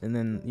audios and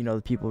then, you know,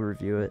 the people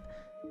review it,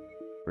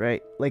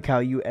 right? Like how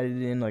you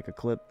edited in like a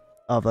clip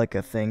of like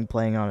a thing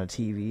playing on a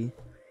TV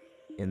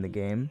in the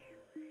game.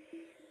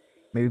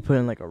 Maybe put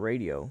in like a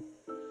radio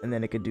and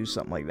then it could do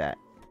something like that.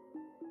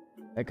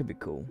 That could be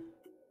cool.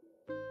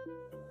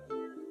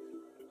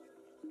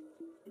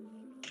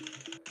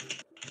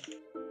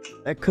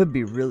 That could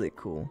be really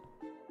cool.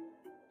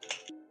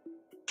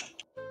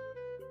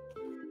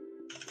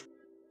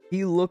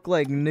 He looked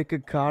like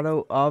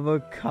Nikocado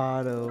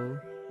Avocado.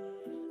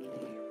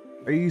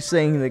 Are you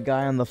saying the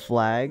guy on the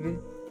flag?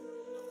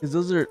 Because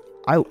those are...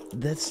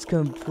 that's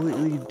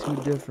completely two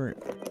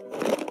different...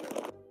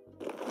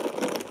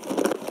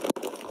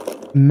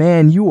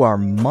 Man, you are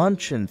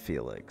munching,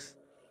 Felix.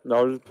 No,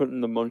 I was just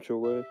putting the munch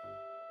away.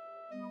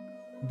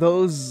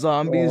 Those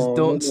zombies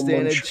don't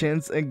stand a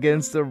chance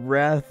against the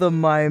wrath of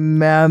my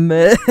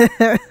mammoth.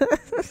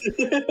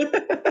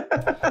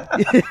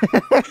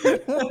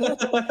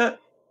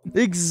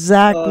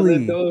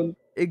 Exactly.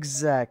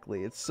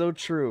 Exactly. It's so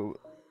true.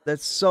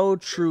 That's so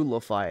true,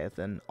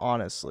 Leviathan,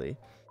 honestly.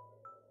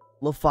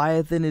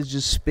 Leviathan is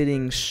just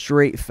spitting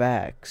straight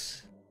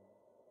facts.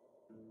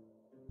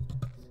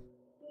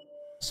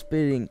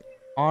 Spitting,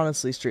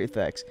 honestly, straight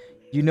facts.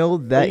 You know,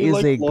 that is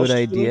like a good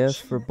idea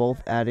for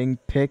both adding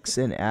pics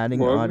and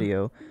adding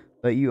audio.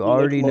 But you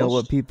already know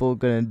what people are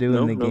gonna do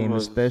in the game,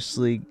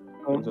 especially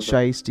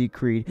Shiesty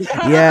Creed.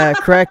 Yeah,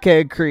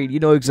 Crackhead Creed. You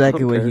know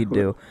exactly what he'd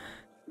do.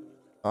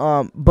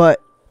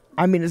 But,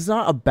 I mean, it's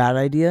not a bad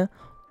idea.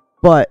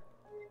 But,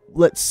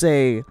 let's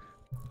say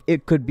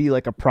it could be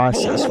like a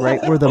process,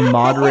 right? Where the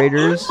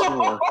moderators...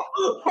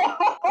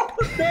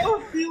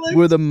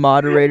 where the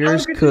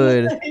moderators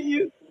could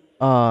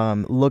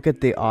look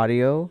at the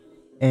audio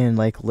and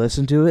like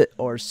listen to it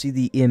or see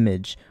the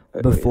image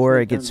before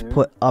it gets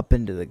put up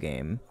into the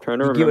game. Trying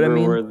to you get what I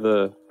mean? Where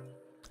the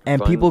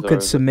and people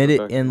could submit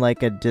it in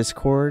like a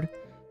Discord.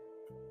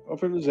 Oh, if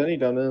there's any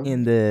down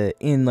there.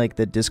 In like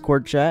the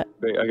Discord chat.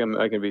 Wait, I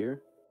can be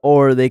here.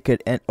 Or they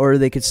could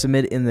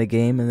submit it in the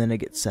game and then it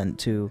gets sent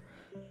to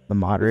the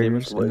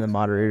moderators and the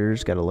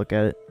moderators got to look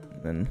at it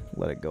and then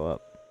let it go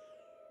up.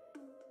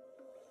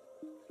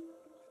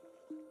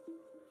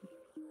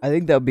 I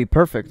think that would be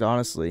perfect,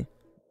 honestly.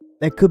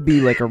 That could be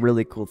like a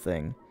really cool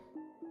thing.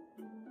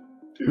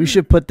 We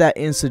should put that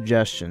in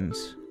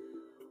suggestions.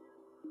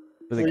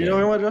 For the game. You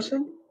know what,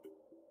 Justin?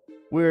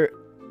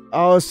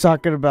 I was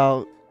talking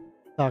about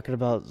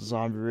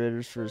Zombie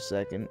Raiders for a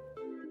second.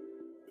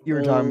 You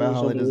were talking about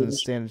how he doesn't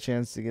stand a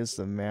chance against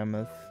the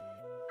mammoth.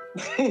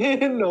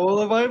 No,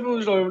 Leviathan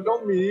was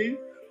not me.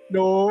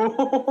 No.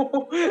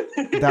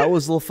 That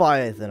was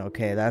Leviathan,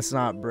 okay? That's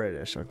not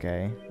British,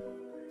 okay?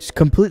 It's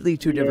completely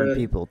two different Yeah.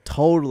 people.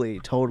 Totally,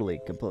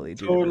 completely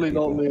two Totally different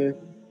not people.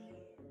 me.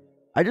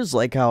 I just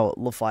like how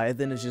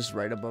Leviathan is just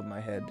right above my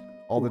head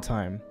all the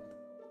time.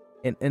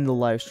 In the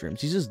live streams.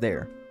 He's just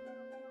there.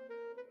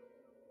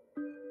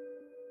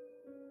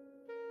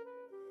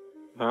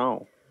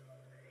 How?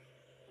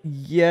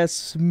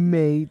 Yes,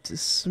 mate.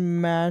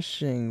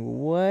 Smashing.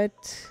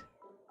 What?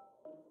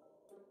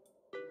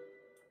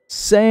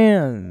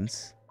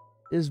 Sans.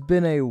 It's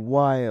been a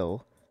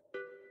while.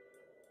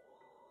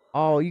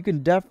 Oh, you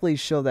can definitely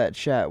show that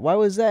chat. Why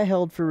was that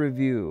held for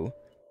review?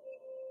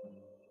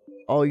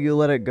 Oh, you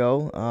let it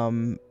go?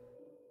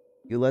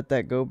 You let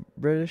that go,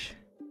 British?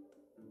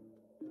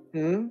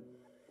 Hmm?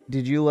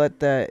 Did you let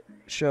that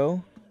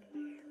show?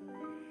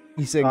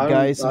 He said, I'm-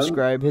 guys,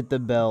 subscribe, hit the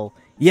bell.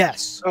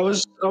 Yes! I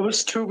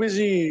was too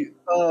busy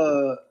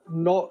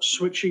not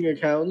switching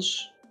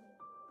accounts.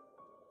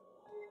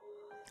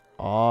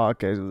 Oh,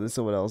 okay, so this is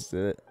what else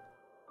did it.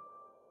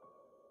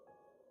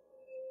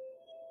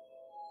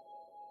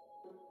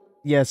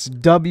 Yes,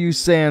 W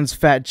Sans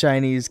Fat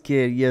Chinese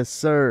Kid. Yes,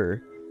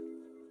 sir.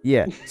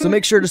 Yeah. So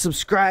make sure to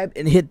subscribe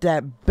and hit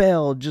that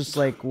bell, just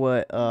like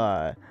what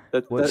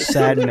That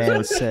Sad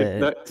Man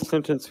said. That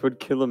sentence would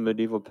kill a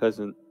medieval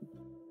peasant.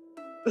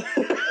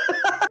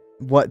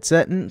 What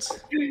sentence?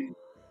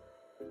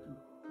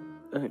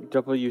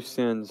 W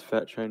Sans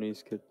Fat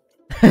Chinese Kid.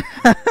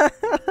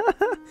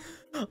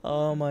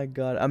 Oh my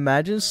god.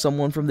 Imagine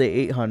someone from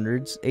the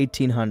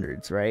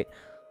 1800s, right?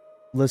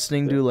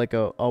 Listening to like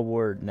a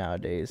word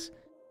nowadays.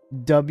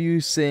 W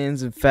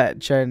Sans and Fat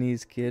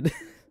Chinese Kid.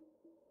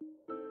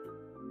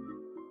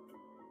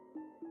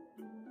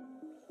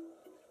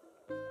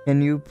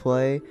 Can you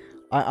play?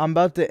 I'm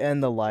about to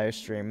end the live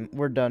stream.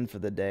 We're done for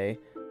the day.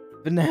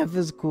 FNAF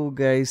is cool,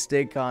 guys.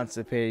 Stay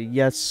constipated.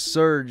 Yes,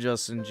 sir,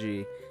 Justin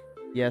G.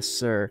 Yes,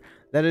 sir.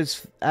 That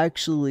is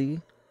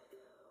actually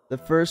the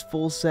first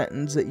full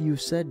sentence that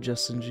you've said,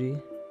 Justin G.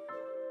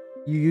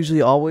 You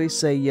usually always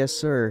say yes,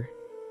 sir.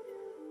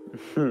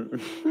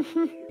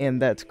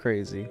 And that's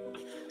crazy.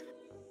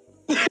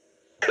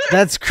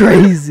 That's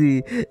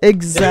crazy.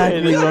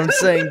 Exactly what I'm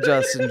saying,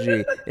 Justin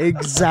G.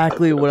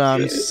 Exactly what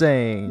I'm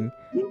saying.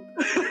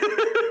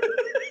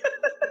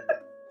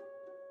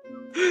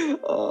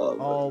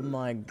 Oh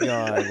my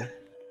god.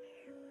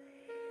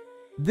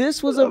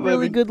 This was a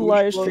really good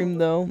live stream,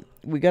 though.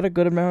 We got a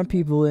good amount of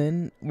people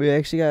in. We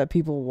actually got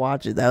people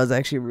watch it. That was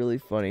actually really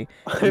funny.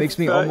 It makes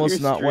me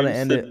almost not want to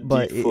end it,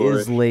 but it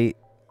is late.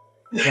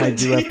 And I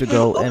do have to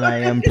go, and I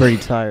am pretty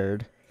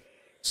tired.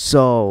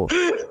 So,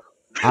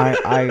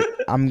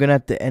 I'm gonna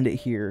have to end it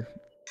here.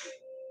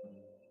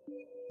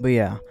 But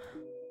yeah,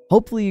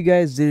 hopefully you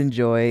guys did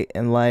enjoy,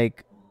 and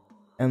like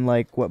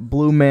what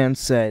Blue Man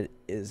said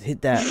is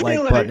hit that like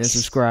button and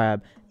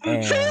subscribe,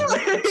 and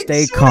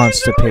stay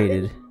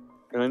constipated.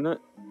 Can I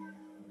not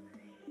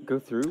go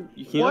through?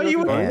 You can't. Why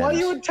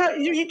you And- attack?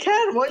 You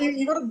can. Why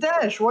you gotta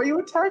dash? Why are you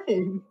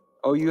attacking?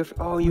 Oh, you have.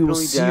 Oh, We you will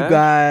only see you dash?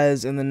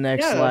 guys in the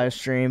next Yeah. live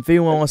stream. If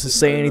anyone wants to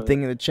say Wow.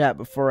 anything in the chat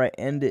before I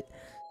end it,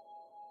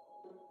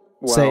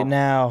 say it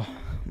now.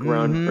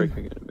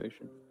 Groundbreaking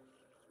animation.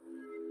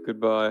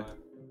 Goodbye,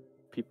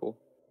 people.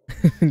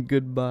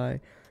 Goodbye.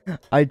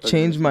 I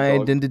changed the my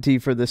dog. identity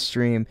for the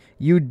stream.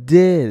 You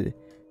did.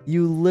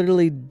 You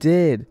literally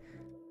did.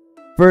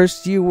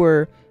 First you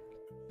were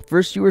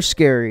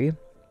scary,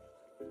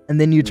 and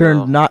then you turned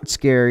No. not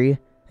scary,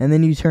 and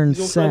then you turned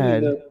Don't tell me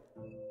sad. that.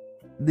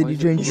 Then Why you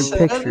is it changed your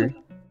blue? picture.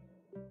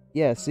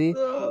 Yeah, see?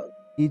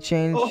 He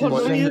changed Oh, his no,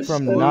 thing it's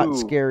from blue. not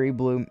scary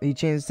blue. He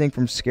changed his thing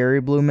from scary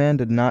blue man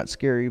to not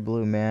scary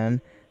blue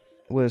man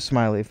with a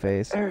smiley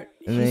face, Eric,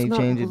 and then he's he not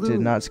changed it to blue.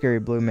 not scary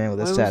blue man with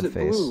a Why was sad it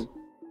face. blue?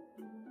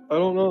 I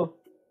don't know.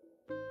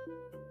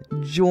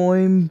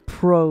 Join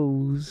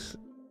pros.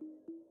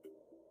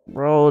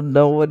 Bro,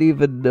 no one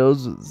even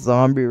knows what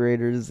Zombie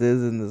Raiders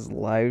is in this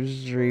live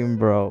stream,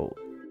 bro.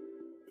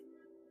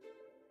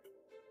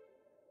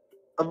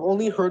 I've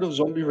only heard of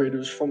Zombie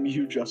Raiders from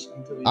you,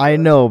 Justin. To be I fair.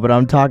 know, but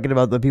I'm talking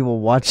about the people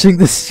watching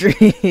the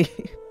stream.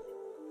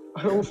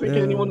 I don't think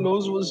anyone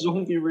knows what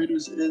Zombie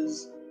Raiders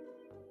is.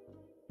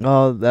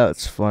 Oh,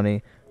 that's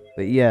funny.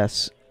 But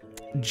yes,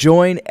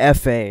 join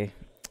FA.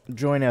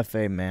 Join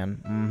FA,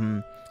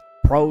 man.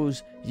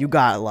 Pros, you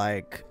got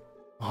like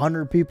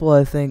 100 people,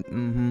 I think.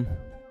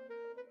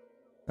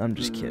 I'm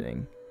just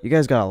kidding. You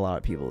guys got a lot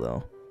of people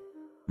though.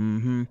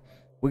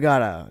 We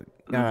gotta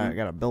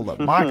build up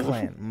my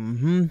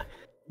clan.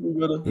 You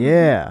gotta.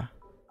 Yeah.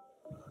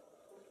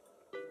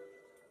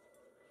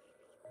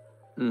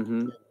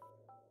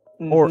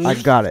 Or I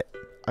got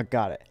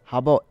it. How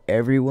about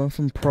everyone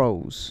from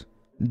pros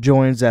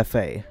joins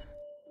FA,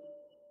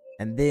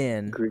 and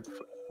then Green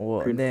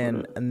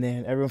and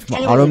then everyone from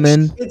Felix,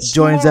 Ottoman it's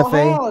joins so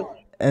FA, hard.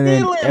 and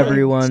then Felix!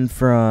 everyone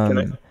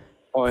from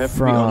Oh, I have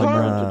to be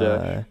on to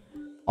dash.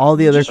 all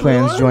the You other just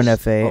clans join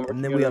realized? FA, I'm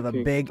and then working we on have the a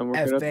king. big I'm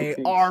working on the FA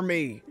king.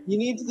 army. You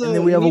need the. And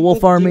then we you have a need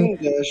wolf the army,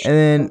 ding dash and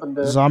then up and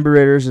down. Zombie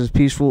Raiders is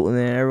peaceful, and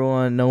then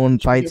everyone, no one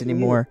Should fights get from here.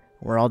 anymore.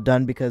 We're all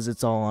done because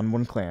it's all on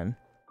one clan.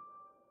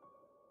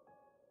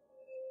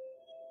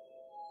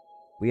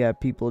 We have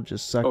people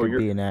just suck at you're-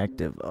 being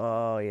active.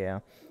 Oh yeah,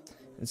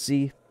 and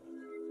see,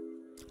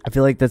 I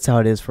feel like that's how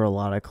it is for a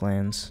lot of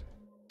clans.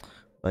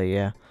 But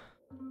yeah.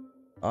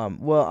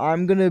 Well,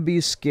 I'm gonna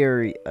be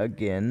scary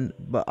again,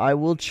 but I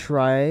will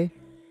try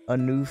a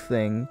new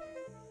thing.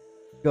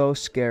 Go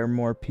scare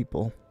more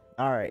people.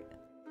 Alright.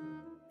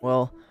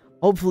 Well,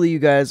 hopefully you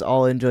guys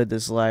all enjoyed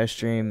this live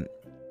stream.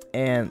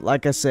 And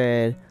like I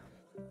said,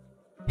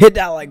 hit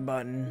that like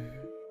button.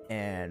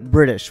 And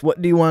British,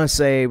 what do you want to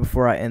say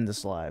before I end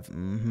this live?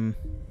 I'm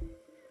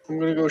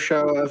gonna go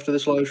shower after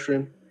this live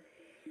stream.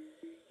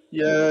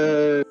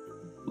 Yeah.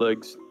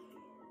 Legs.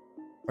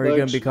 Are you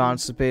gonna Legs. be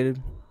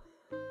constipated?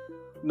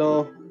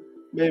 No.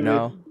 Maybe.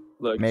 No.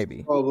 Legs.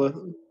 Maybe.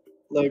 Probably.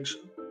 Legs.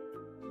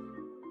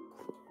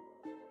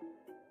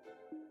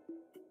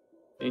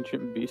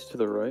 Ancient beast to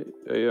the right.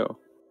 Hey, yo.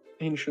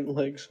 Ancient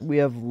legs. We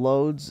have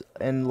loads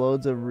and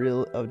loads of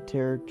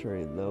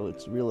territory, though.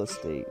 It's real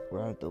estate. We're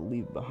gonna have to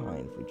leave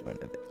behind if we join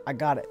it. I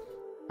got it.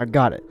 I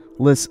got it.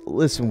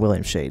 Listen,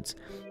 William Shades.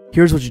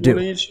 Here's what you do.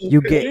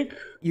 You get.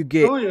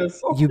 Oh yeah,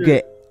 fuck You yeah.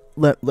 get.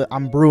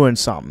 I'm brewing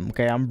something.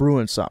 Okay, I'm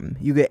brewing something.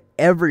 You get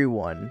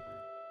everyone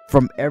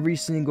from every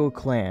single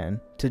clan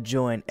to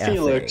join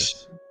Felix.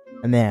 FA,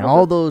 and then Okay.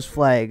 all those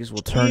flags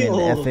will turn into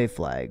Deal. FA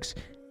flags,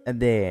 and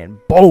then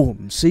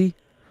boom. See,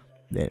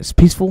 then it's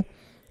peaceful.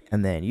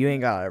 And then you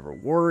ain't gotta ever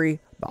worry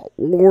about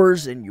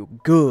wars, and you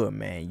good,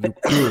 man. You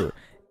good.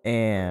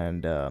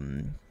 And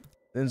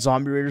then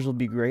Zombie Raiders will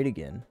be great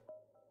again.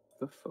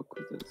 The fuck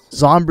was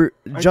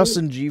this?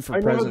 Justin G for I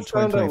never president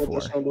found out what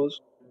 2024. the sound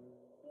was.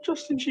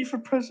 Justin G for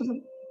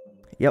president.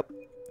 Yep.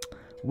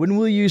 When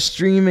will you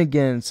stream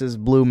again? Says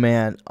Blue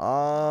Man.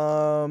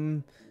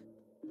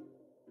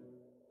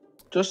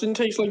 Justin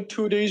takes like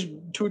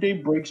 2-day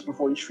breaks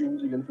before he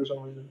streams again for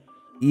some reason.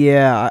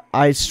 Yeah,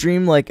 I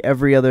stream like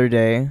every other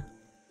day.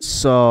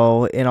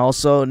 So, and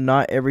also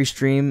not every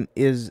stream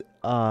is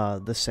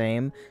the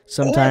same.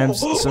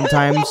 Sometimes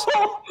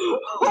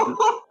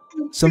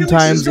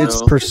sometimes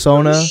it's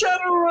Persona.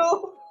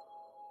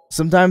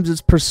 Sometimes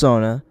it's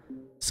Persona.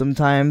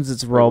 Sometimes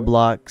it's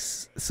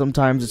Roblox.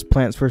 Sometimes it's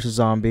Plants vs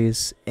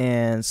Zombies,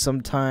 and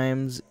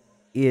sometimes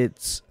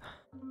it's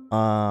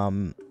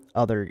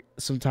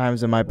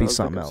sometimes it might be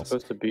something I'm else.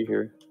 supposed to be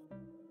here.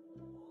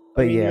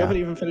 But You yeah. haven't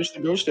even finished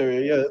the ghost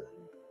area yet.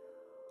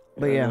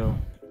 But I yeah. know.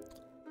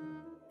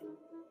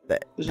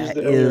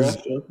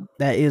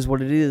 That is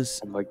what it is.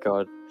 Oh my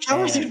god. How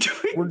are you And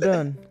doing we're that?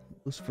 done.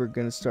 We're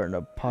gonna start an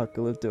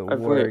apocalyptic I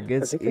war forget- I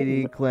against think I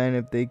any clan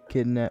if they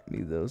kidnap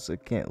me, though, so I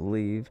can't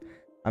leave.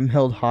 I'm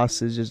held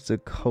hostage as the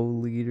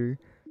co-leader.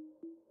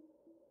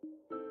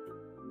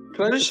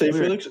 Can I just say,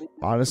 Felix?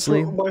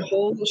 Honestly, for my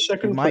whole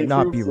second you might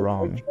not playthrough be for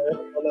wrong. I've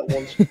done that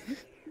once.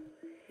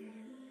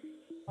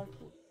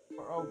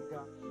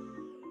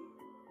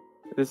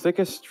 There's like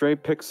a stray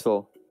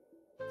pixel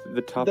to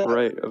the top That-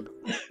 right of.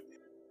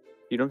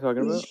 You know what I'm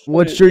talking about?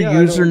 What's your Yeah, I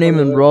know username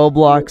in about that.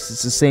 Roblox?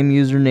 It's the same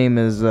username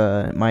as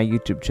my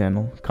YouTube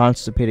channel,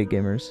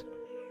 ConstipatedGamers.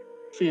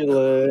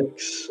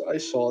 Felix, I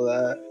saw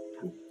that.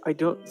 I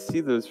don't see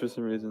those for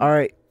some reason. All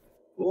right,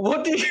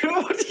 What do you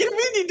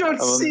mean you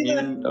don't see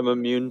that? I'm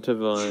immune to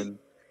Vine.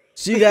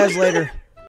 see you guys later.